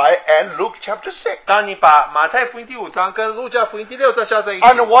chapter 5, and Luke chapter 6, 当你把马太福音第5章跟路加福音第6章加在一起，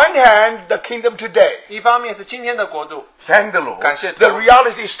 on the one hand, the kingdom today. 一方面是今天的国度， Thank the Lord. 感谢主。 The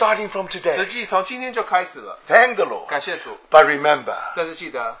reality is starting from 实 today. 际从今天就开始了。 Thank the Lord. 感谢主， But remember, 但是记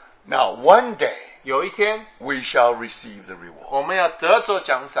得 now one day 有一天 we shall receive the reward. 我们要得着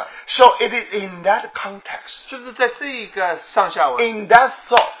奖赏， So it is in that context, 就是在这一个上下文， in that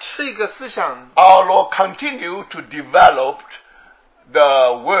thought, 这一个思想， our Lord continued to develop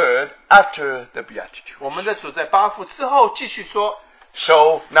the word after the Beatitude. 我们的主在八福之后继续说，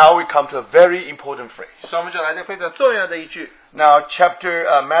 So now we come to a very important phrase. 所以我们就来到非常重要的一句， Now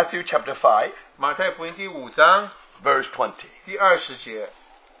Matthew chapter 5, 马太福音第5章 verse 20. 第20节。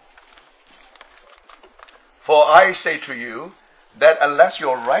 For I say to you that unless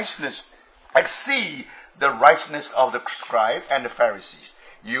your righteousness exceed the righteousness of the scribe and the Pharisees,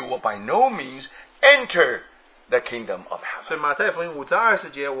 you will by no means enter the kingdom of heaven. 所以马太福音5章20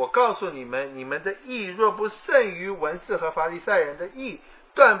节，我告诉你们，你们的义若不胜于文士和法利赛人的义，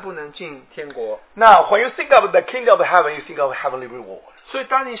断不能进天国。 Now, when you think of the kingdom of heaven, you think of heavenly reward. 所以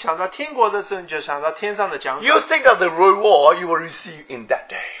当你想到天国的时候，你就想到天上的奖 You 赏。 think of the reward you will receive in that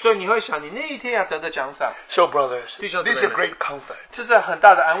day. 所以你会想，你那一天要得的奖赏， So, brothers, 弟兄姊妹们， this is a great comfort. 这是很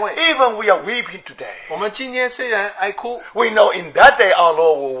大的安慰。 Even we are weeping today, 我们今天虽然哀哭， we know in that day our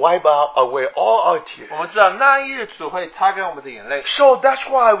Lord will wipe away all our tears. 我们知道那一日主会擦干我们的眼泪， So that's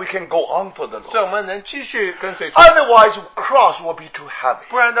why we can go on for the 所以 Lord. 我们能继续跟随主。 Otherwise, cross will be too heavy.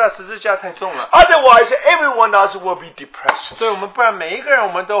 不然的十字架太重了， Otherwise, everyone else will be depressed. 所以我们不然每一个人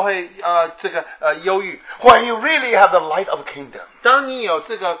我们都会忧郁。 When you really have the light of the kingdom, 当你有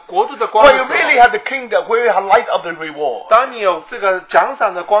这个国度的光 when 的 you 时 really 候， have the kingdom, when you have light of the reward, 当你有这个奖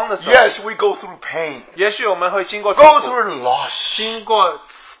赏的光的时候， yes, we go through pain, 也许我们会经过 go 痛苦， through loss. 经过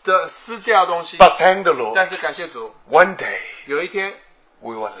的撕掉东西。 But thank the Lord, 但是感谢主， one day 有一天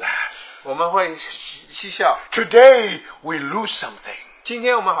we will laugh. 我们会嬉笑。 Today we lose something. 今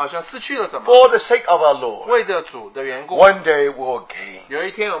天我们好像失去了什么， For the sake of our Lord, 为着主的缘故， one day we will gain. 有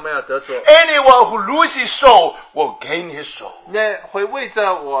一天我们要得着。 Anyone who loses his soul will gain his soul. 那会为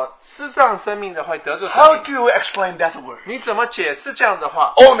着我失丧生命的会得着生 How 命。 do you explain that word? 你怎么解释这样的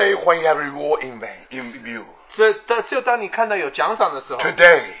话？ Only when you have reward in view. 所以只有当你看到有奖赏的时候，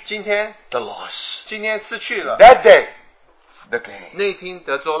 Today, 今天 the loss. 今天失去了， That day, the gain. 那一天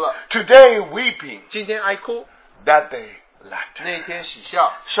得着了， Today, weeping. 今天哀哭， That day, laughter. 那一天喜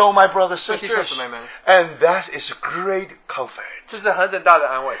笑。 So, my brothers and 弟兄 sisters, 姊妹们， and that is great comfort. 这是何等大的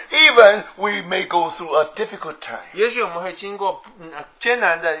安慰！ Even we may go through a difficult time. 也许我们会经过艰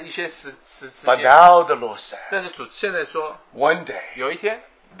难的一些时 But 间， now the Lord said, 但是主现在说， one day, 有一天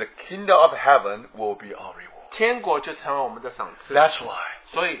the kingdom of heaven will be our reward. 天国就成为我们的赏赐。 That's why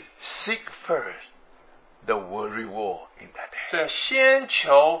所以， seek first the reward in that day. 对，先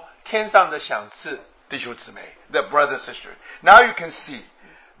求天上的赏赐。 弟兄姊妹, the brother sister. Now you can see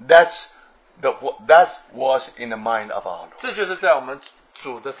that was in the mind of our Lord. 这就是在我们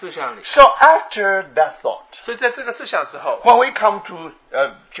主的思想里。 So after that thought, 所以在这个思想之后， when we come to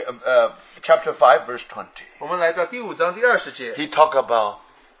chapter 5, verse 20, 我们来到第5章第20节， he talked about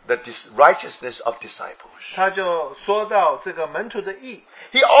the righteousness of disciples. 他就说到这个门徒的义，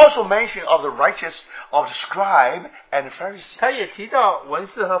 He also mentioned of the righteousness of the scribe and Pharisee. 他也提到文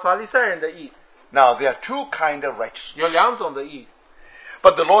士和法利赛人的义， Now there are two kinds of righteousness. 有2种的义。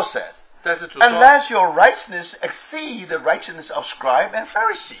 But the Lord said, 但是主说， unless your righteousness exceed the righteousness of scribe and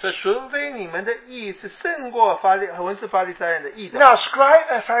Pharisee. 所以除非你们的义是胜过文士法利赛人的义的， Now scribe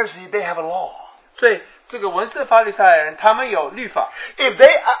and Pharisee, they have a law. 所以这个文士法利赛人他们有律法， If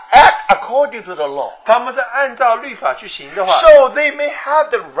they act according to the law, 他们是按照律法去行的话， so they may have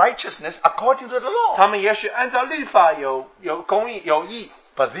the righteousness according to the law. 他们也许按照律法有公义有义，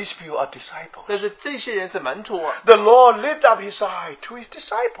 But these people are disciples. 但是这些人是门徒啊。 The Lord lifted up his eye to his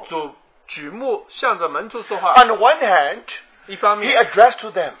disciples. 主举目向着门徒说话， On the one hand, 一方 he 面 addressed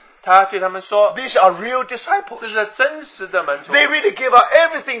to them, 他对他们说， these are real disciples. 这是真实的门徒， They really give up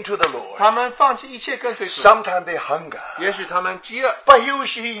everything to the Lord. 他们放弃一切跟随主。 Sometimes they hunger, 也许他们饥饿， but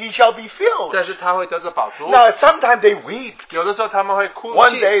he shall be filled. 但是他会得着饱足。 Now, sometimes they weep. 有的时候他们会哭 One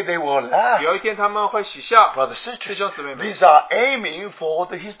泣， day they will laugh. 有一天他们会喜笑。 Brothers and 弟 sisters, 兄姊妹们， these are aiming for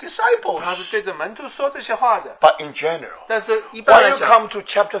his disciples. 他是对着门徒说这些话的。 But in general, 但是一般 when 来 you 讲， come to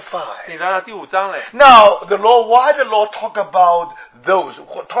chapter 5, 你来到第5章嘞， now why the Lord talk about those,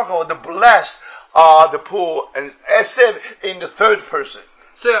 talk about the blessed are the poor, and as said in the third person.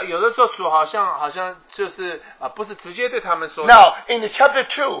 所以有的时候主好像就是不是直接对他们说的。 Now, in the chapter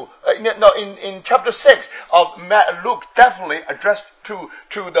 2, in chapter 6 of Luke, definitely addressed to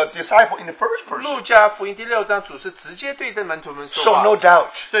the disciple in the first 路 person. 加福音第6章主是直接对着门徒们说 So 话， no doubt.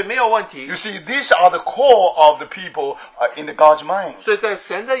 所以没有问题 You。see, these are the core of the people in the God's mind. 所以在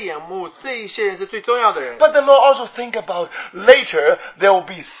神的眼目，这一些人是最重要的人。 But the Lord also think about later there will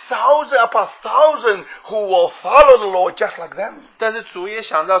be thousand upon thousand who will follow the Lord just like them. 但是主也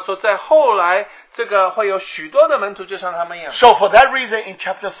想到说，在后来这个会有许多的门徒就像他们一样。 So for that reason, in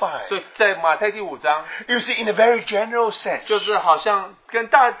chapter 所 5, 以在马太第5章， you see, in a very general sense, 就是好像跟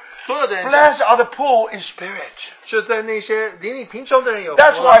所有的人讲， blessed are the poor in spirit. 就在那些邻里贫穷的人有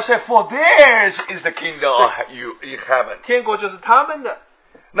That's 福 why I 了， said, for theirs is the kingdom of in heaven. 天国就是他们的。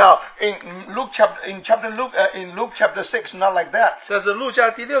 Now, in Luke chapter 6, not like that. 但是路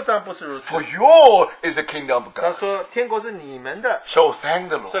加第6章不是如此， For yours is the kingdom of 他 God. 说天国是你们的， So thank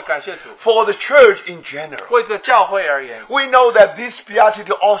the 所以 Lord. 感谢主。 For the church in general, 为着教会而言， we know that this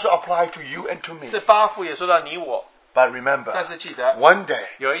beatitude also apply to you and to me. 这8福也说到你我， But remember, 但是记得 one day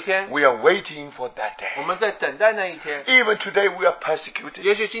有一天 we are waiting for that 我 day. 们在等待那一天。 Even today we are persecuted.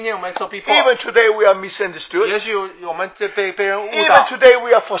 也许今天我们受逼迫， Even today we are misunderstood. 也许我们被人误 Even 导， today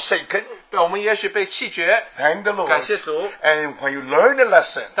we are forsaken. 我们也许被弃绝。 Thank the 感 Lord. 谢主。 And when you learn the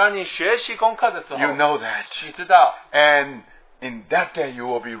lesson, 当你学习功课的时候， you know that. 你知道 And in that day you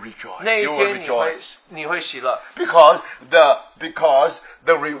will be rejoiced. 那一 You will 天 rejoice. 你会喜乐， Because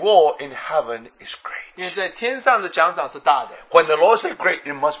the reward in heaven is great. 因为在天上的奖赏是大的。 When the Lord says great,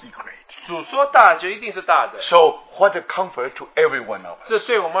 it must be great. 主说大就一定是大的， So what a comfort to every one of us. 这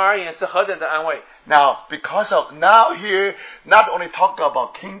对我们而言是何等的安慰。 Now, because of now here, not only talk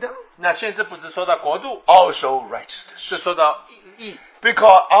about kingdom, 那现在不只说到国度， also righteousness. 是说到义，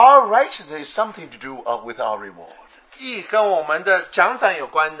 Because our righteousness is something to do with our reward. 义跟我们的奖赏有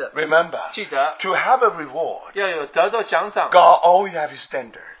关的。 Remember, 记得 to have a reward, 要有得到奖赏， God always have his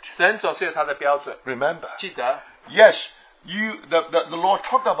standard. 神总是有他的标准。 Remember, 记得 yes, the Lord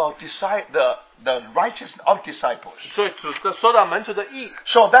talked about the righteousness of disciples. 所以主的说到门徒的义，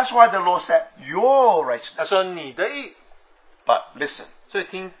 So that's why the Lord said, your 他 righteousness. 说你的义， But listen, 所以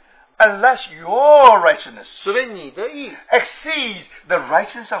听， unless your righteousness 除非你的义 exceeds the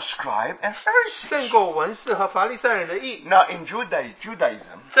righteousness of scribe and 胜 Pharisees. 过文士和法利赛人的义， Now in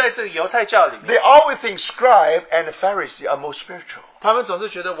Judaism, 在这个犹太教里面， they always think scribe and Pharisee are most spiritual. 他们总是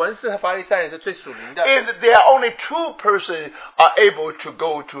觉得文士和法利赛人是最属灵的， And there are only two persons are able to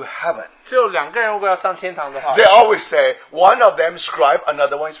go to heaven. 只有两个人如果要上天堂的话， They always say one of them scribe,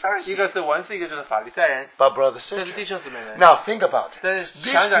 another one is 一 Pharisee. 个是文士，一个就是法利赛人。 But brothers 这 and 是弟 sisters, 兄姊妹们， now think about it. 但是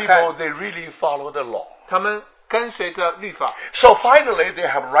These 想想 people, 看， they really follow the law. 他们跟随着律法， So finally, they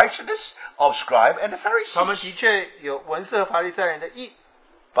have righteousness of scribe and 他们 Pharisees. 的确有文士和法利赛人的义。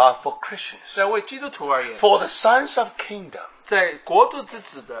 But for Christians, 在为基督徒而言， for the sons of kingdom, 在国度之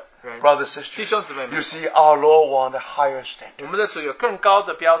子的人， brothers and 弟 sisters, 兄姊妹 you 们， see, our Lord wants a higher standard. 我们的主有更高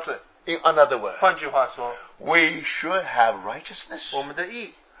的标准。 In another word, 换句话说， we should have righteousness, 我们的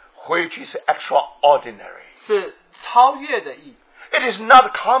义 which is extraordinary. 是超越的义， It is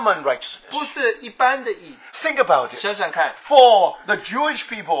not common 不 righteousness. 是一般的义。 Think about it. 想想看， For the Jewish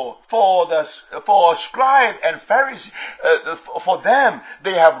people, for scribe and Pharisees, for them,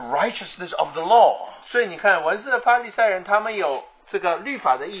 they have righteousness of the law. 所以你看，文士和法利赛人，他们有这个律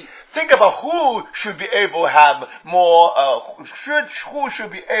法的义。 Think about who should be able to have more, who should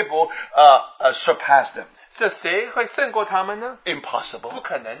be able surpass them. 这谁会胜过他们呢？不 Impossible.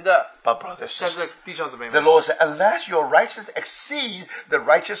 可能的。 But brothers and 但 sisters, 是弟兄姊妹 the 们， Lord said, unless your righteousness exceeds the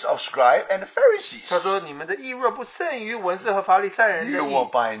righteousness of scribe and Pharisees, 他说：“你们的义若不胜于文士和法利赛人的 you will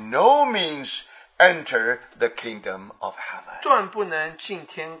义， by no means enter the kingdom of heaven. 断不能进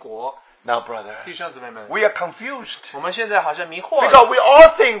天国。 Now, brother, ”弟兄姊妹们， we are confused 我们现在好像迷惑 because 了。 we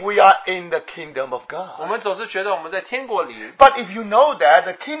all think we are in the kingdom of 我 God. 们总是觉得我们在天国里， But if you know that,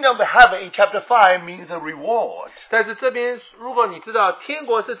 the kingdom of heaven in chapter 5 means a reward. 但是这边如果你知道天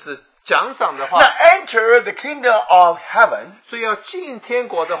国是指奖赏的 Now, 话， enter the kingdom of heaven, 所以要进天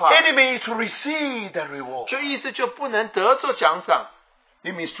国的话， it means to receive the reward. 就意思就不能得做奖赏。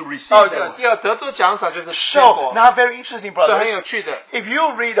 It means to receive 哦， the 要 reward. 要得做奖赏就是天 So, 国， now very interesting, 这很 brothers. 有趣的。 If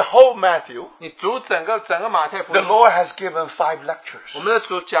you read the whole Matthew, 你读整个马太福 the 音， Lord has given 5 我 lectures. 们的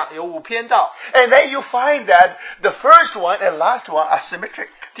主讲有5篇道， And then you find that the first one and last one are symmetric.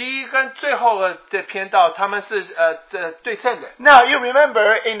 第一跟最后的篇道，他们是对称的。 Now, you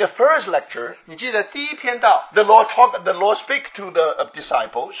remember in the first lecture, 你记得第一篇道， the Lord speak to the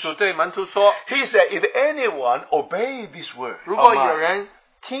disciples. 主对门徒说， He said, if anyone obey this word 如 of 果有 mine, 人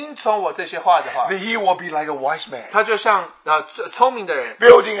听从我这些话的话， then he will be like a wise man, 他就像聪明的人，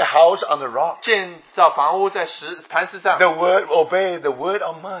 building a house on the rock. 建造房屋在磐石上。 Obey the word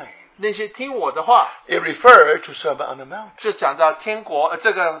of mine. 那些听我的话， It refers to Sermon on the Mount. 就讲到天国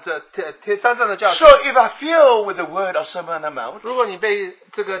天山上的教 So 训。 if I fill with the word of Sermon on the Mount, 如果你被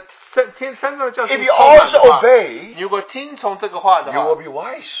这个山上的教 if 训 you 充满 also 的话， obey, 你如果听从这个话的 you will 话， be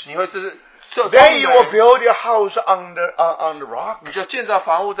wise. 你会是聪 Then 明 you 的 will 人， build your house on the rock. 你就建造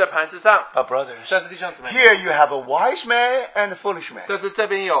房屋在磐石上。 But brothers, 但是弟兄姊妹们， here you have a wise man and a foolish man. 但是这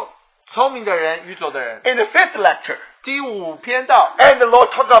边有聪明的人、愚拙的人。 In the 5th lecture, 第5篇道 and the Lord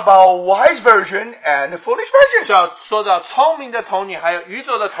talked about wise virgin and a foolish virgin. 就要说到聪明的童女还有愚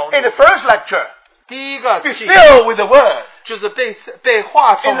拙的童 In 女。 the first lecture, 第一个 be 气 filled with the word. 就是被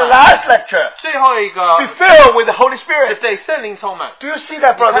话充 In the 满， last lecture, 最后一个 be filled with the Holy 是 Spirit. 被圣灵充满。 Do you see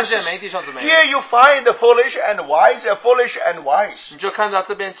that, 你看 brothers? 见没，弟兄姊妹？ Here you find the foolish and wise, foolish and wise. 你就看到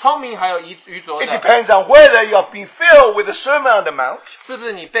这边聪明还有愚拙 It 的， depends on whether you have been filled with the Sermon on the Mount 是不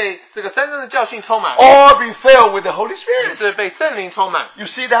是你被这个山上的教训充满， or be filled with the Holy 你 Spirit. 是被圣灵充满？ You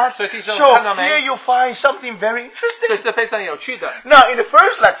see that? So, 弟兄， So 看到没？ here you find something very 所以 interesting. 是非常有趣的。 Now, in the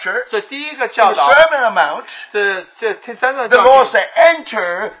first lecture, 所以第一个 in 教 the 导， Sermon on the Mount, 这山上的 the 教 Lord 训， said,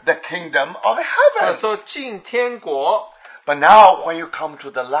 enter the kingdom of 他 heaven. 说进天国。 But now, when you come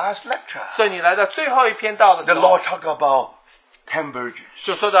to the last lecture, 所以你来到最后一篇道的 the 时候 Lord，talked about 10 virgins.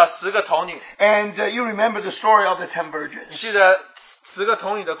 就说到10个童女。 And you remember the story of the 10你 virgins. 记得10个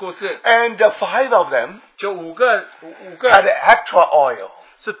童女的故事， And 5 of them 就五个 had extra oil.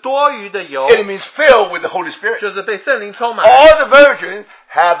 是多余的油， It means filled with the Holy Spirit. 就是被圣灵充满。 All the virgins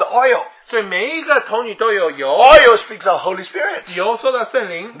have the oil. 所以每一个童女都有油， Oil speaks of Holy Spirit. 油说到圣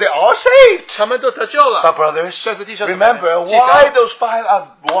灵， They're all saved. 他们都得救了。 But brothers, 但是弟兄姊妹 remember 记得 why those 5 are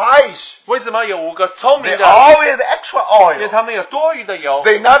wise. 为什么有5个聪 They 明的？ always have extra 因为 oil. 他们有多余的油，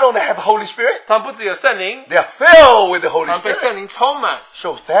 They not only have Holy Spirit, 他们不只有圣灵， they are filled with the 他 Holy 们被 Spirit. 圣灵充满。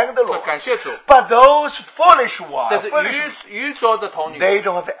 So thank the 所以 Lord. 感谢主。 But those foolish 但 ones, 是 foolish, 愚拙的童女， they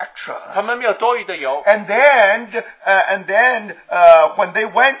don't have the extra. 他们没有多余的油。 And then, when they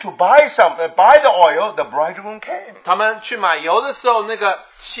went to buy the oil, the bridegroom came. 他们去买油的时候，那个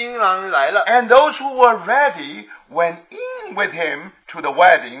新郎来了， And those who were ready went in with him to the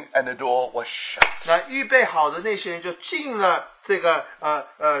wedding, and the door was shut. 那预备好的那些人就进了这个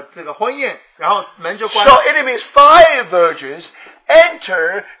婚宴，然后门就关 So 了。 it means 5 virgins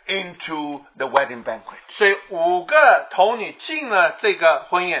enter into the wedding banquet. 所以5个童女进了这个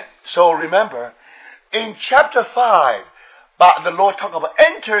婚宴。 So remember, in chapter 5, but the Lord talked about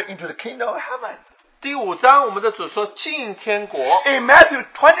enter into the kingdom of heaven. 第5章，我们的主说进天国。 In Matthew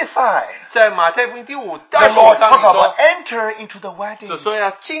 25, 在马太福音第5 the 到 Lord 9章 talked 里说 about，enter into the wedding. 主说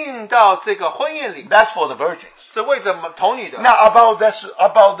要进到这个婚宴里， That's for the virgins. 是为什么童女的？ Now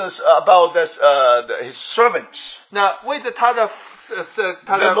his servants. 那为着他的 The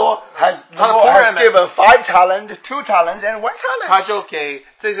Lord has 他的仆人们， given 5 talents, 2 talents, and 1他 talent. 就给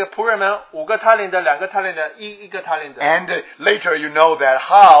这个仆人们5个他领的、2个他领的、一个他领的， And later you know that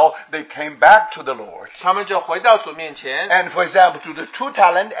how they came back to the Lord. 他们就回到主面前。 And for example, to the 2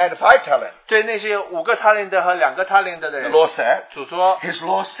 talent and 5 talent, 对那些5个他领的和2个他领的 the 人， Lord said, 主说 His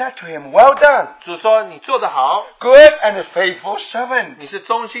Lord said to him, well done, 主说你做得好， good and faithful 你 servant. 是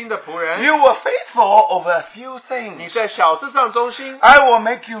忠心的仆人， You were faithful over a few 你 things. 在小事上忠心， I will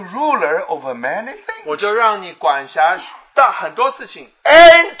make you ruler over many things. 我就让你管辖大很多事情。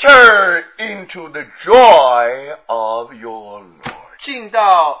 Enter into the joy of your Lord. 进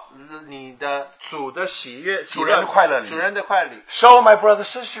到你的主的喜悦、主人的快乐里主人的快乐里。 So, my brothers and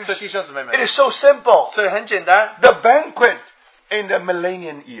所以 sisters, 弟兄姊妹 it 们， is so simple. 所以很简单， The banquet in the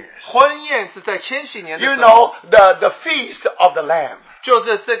millennium years. 婚宴是在千禧年的 You 时候， know, the feast of the Lamb 就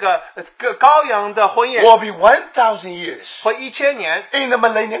是这个羔羊的婚宴， will be 1,000 years 会1000年， in the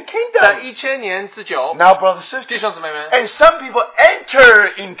millennium 在 kingdom. 1000年之久。 Now, brothers and 弟 sisters, 兄姊妹们， and some people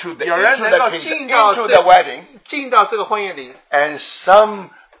enter into the 有人能够 kingdom, 进到 into the wedding, 进到这个婚宴里， and some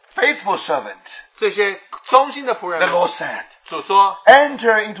faithful servant, 这些忠心的仆人 the 们， Lord said, 主说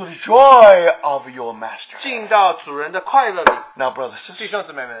enter into the joy of your master. 进到主人的快乐里。 Now, brothers and 弟 sisters, 兄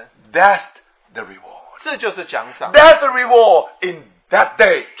姊妹们， that's the reward. 这就是奖赏， That's the reward in that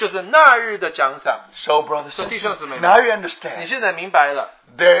day. 就是那日的奖赏。 So, brothers and 弟兄姊妹 sisters, 们， now you 你 understand. 现在明白了，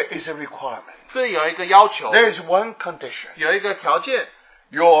 There is a requirement. 这有一个要求， There is one condition. 有一个条件，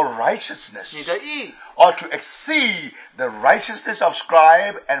 Your righteousness 你的义 ought to exceed the righteousness of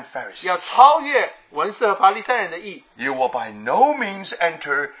scribe and Pharisee. 要超越文士和法利赛人的义。 You will by no means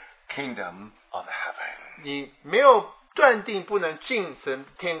enter kingdom of heaven. 你没有断定不能进神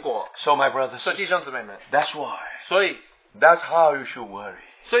天国。 So, my brothers, 所以弟兄姊妹们， that's why. 所以 That's how you should worry.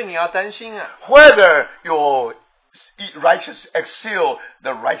 你要担心啊， Whether your righteous excel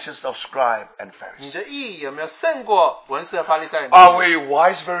the righteousness of scribe and 你 Pharisee. 的义有没有胜过文士和法利赛人的 Are 义？ we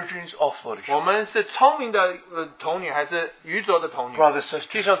wise virgins or foolish? 我们是聪明的童女还是愚拙的童女？ Brothers and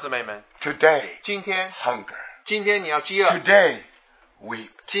弟 sisters, 兄姊妹们， today, 今天 hunger. 你要饥饿， Today,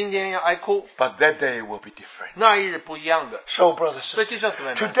 weep. 今天要哀哭， But that day will be different. 那一日不一样的。 So, brothers 所以 and 弟 sisters, 兄姊妹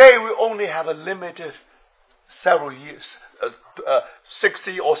们， today we only have a limited several years,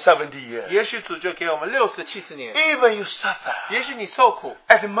 60 or 70 years. 也许主就给我们60、70年， Even you suffer 也许你受苦，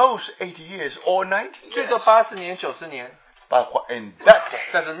 at most 80 years or 90最多 years. 80年、90年， But in that day,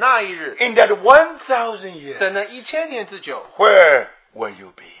 但是那一日， in that 1,000 years, 在那1000年之久， where will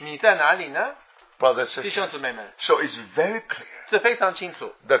you be? 你在哪里呢？ Brothers 弟 and 兄 sisters, 姊妹们， so it's very clear. 这非常清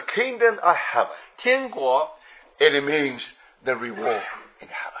楚。 The kingdom of heaven, 天国， it means the reward in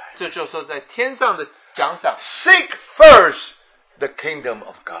heaven. 这就是说在天上的奖赏， Seek first the kingdom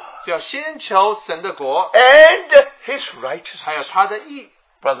of God 就要先求神的国， and his 还有 righteousness. 他的义。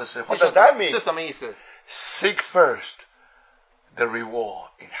 Brothers and sisters, 弟 what 兄 does that 姊妹 mean? 这什么意思？ Seek first the reward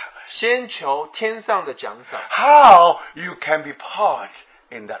in heaven. 先求天上的奖赏， How you can be part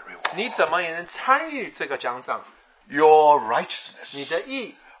in that 你 reward? 怎么也能参与这个奖赏？ Your righteousness 你的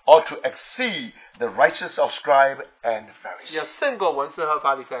义 ought to exceed the righteousness of scribe and Pharisee. 要胜过文士和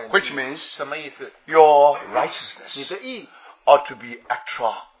法利赛人的义。 Which means 什么意思？ your 你 righteousness 的义 ought to be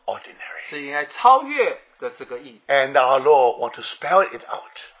extraordinary. 是应该超越的这个义。 And our Lord wants to spell it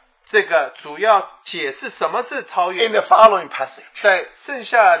out. 这个主要解释什么是超 In 越。 the following passage, 在剩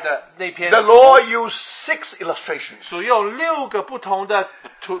下的那篇 the Lord used 6 illustrations 主用6个不同的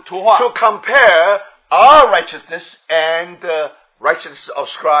图画 to compare our righteousness and the righteousness of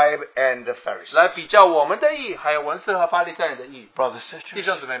scribe and the Pharisees. 来比较我们的义，还有文士和法利赛人的义。 Brothers and 弟 sisters,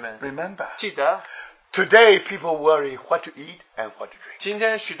 兄姊妹们， remember, 记得 today people worry what to eat and what to drink. 今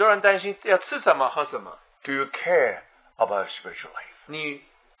天许多人担心要吃什么喝什么。 Do you care about spiritual life? 你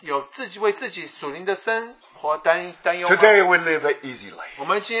有为自己属灵的生活担忧吗？ Today we live an easy life. 我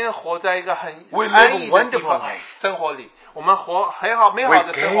们今天活在一个很 We live 安逸的地 wonderful 方 life. 生活里，我们活很好美 We 好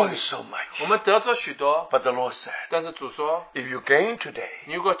的生活 gain 里， so much. 我们得着许多。 But the Lord said, 但是主说， if you gain today,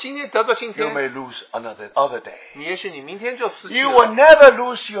 你如果今天得着今 you 天， may lose other day. 你也许你明天就失去 You will 了。 never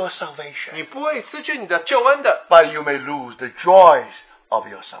lose your salvation, 你不会失去你的救恩的， but you may lose the joys of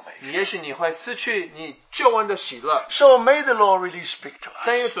your salvation. 你也许你会失去你救恩的喜乐。 So may the Lord really speak to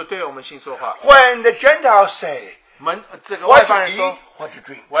但 us. 耶稣对我们信说话， When the Gentiles say, 这个外 what 邦 to 人说 eat, what to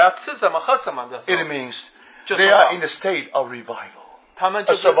drink, 我要吃什么喝什么的时 it 候， means 就 they 说 are 到 in the state of revival, 他们 a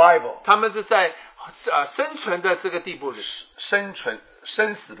就是 survival. 他们是在生存的这个地步里，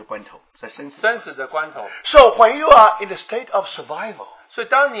生死的关头，在生死。生死的关头。 So when you are in the state of survival, 所以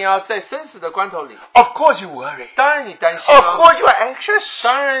当你要在生死的关头里， of course you worry. 当然你担心 Of 了， course you are anxious.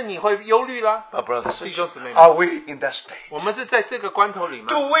 当然你会忧虑啦。 But brothers and 弟兄 sisters, 姊妹们， are we in that state? 我们是在这个关头里吗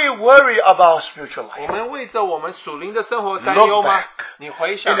Do？we worry about spiritual 我 life? 们为着我们属灵的生活担 Look 忧吗 back？你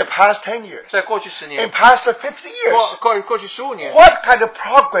回想 In the past 10 years, 在过去10 in 年， past 50 years, 过去15年， what kind of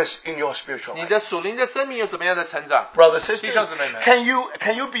progress in your spiritual 你 life? 的属灵的生命有什么样的成长？ Brothers and 弟兄 sisters, 姊妹们， can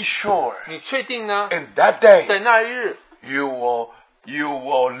you be sure 你确定呢？ in that day 在那一日， you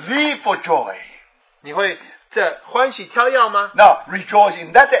will leap for joy? 你会这欢喜跳跃吗？ Now rejoice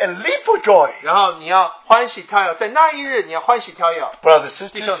in that day and leap for joy. 然后你要欢喜跳跃，在那一日你要欢喜跳跃。 Brothers and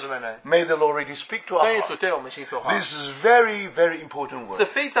弟兄 sisters, 姊妹们， may the Lord really speak to 但 our 愿主 heart. 对我们心说话， This is very, very important 是 word.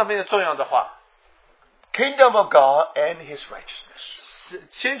 非常非常重要的话。 Kingdom of God and His righteousness. 是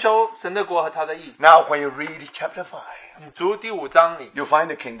先求神的国和他的义。 Now when you read chapter 5, 你读第5章里， you find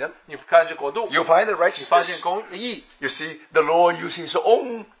the kingdom, 你看这国度， you find the 你发现 righteousness. 义， You see, the Lord uses His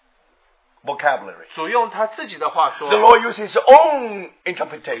own vocabulary. 主用他自己的话 The 说， Lord uses His own 主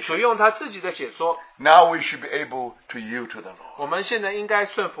interpretation. 用他自己的解说。 Now we should be able to yield to the Lord. 我们现在应该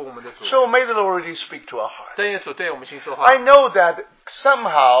顺服我们的主。 So may the Lord really speak to our heart. 但愿主对我们心说话。 I know that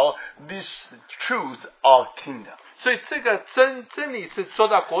somehow this truth of kingdom 所以这个真理是说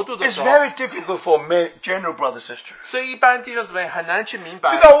到国度的 is 时候， very difficult for general brothers and sisters. 所以一般弟兄姊妹很难去明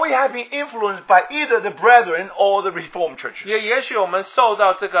白。 Because we have been influenced by either the brethren or the Reformed churches. 也许我们受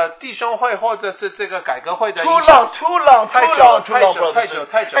到这个弟兄会或者是这个改革会的 Too 影响， long, too long, too 太 long, 久 too long, 太 brothers 久 and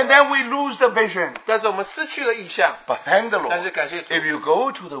太 sisters. 久 And then we lose the vision. 但是我们失去了意向。 But thank the 但是 Lord. 感谢主， If you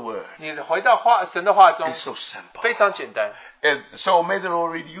go to the Word, 你回到神的话中 it's so simple. 非常简单。 And so may the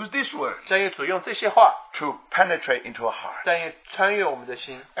Lord really use this word 但愿主用这些话， to penetrate into our heart. 但愿穿越我们的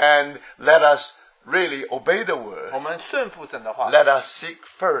心， And let us really obey the word. 我们顺服神的话， Let us seek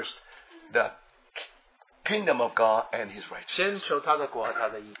first the kingdom of God and His righteousness. 先求他的国和他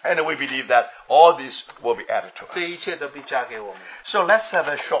的义， And we believe that all this will be added to 这 us. 一切都必加给我们。 So let's have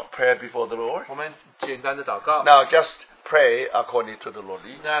a short prayer before the Lord. 我们简单的祷告。 Now just pray according to the Lord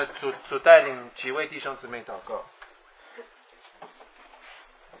leads. 那主带领几位弟兄姊妹祷告。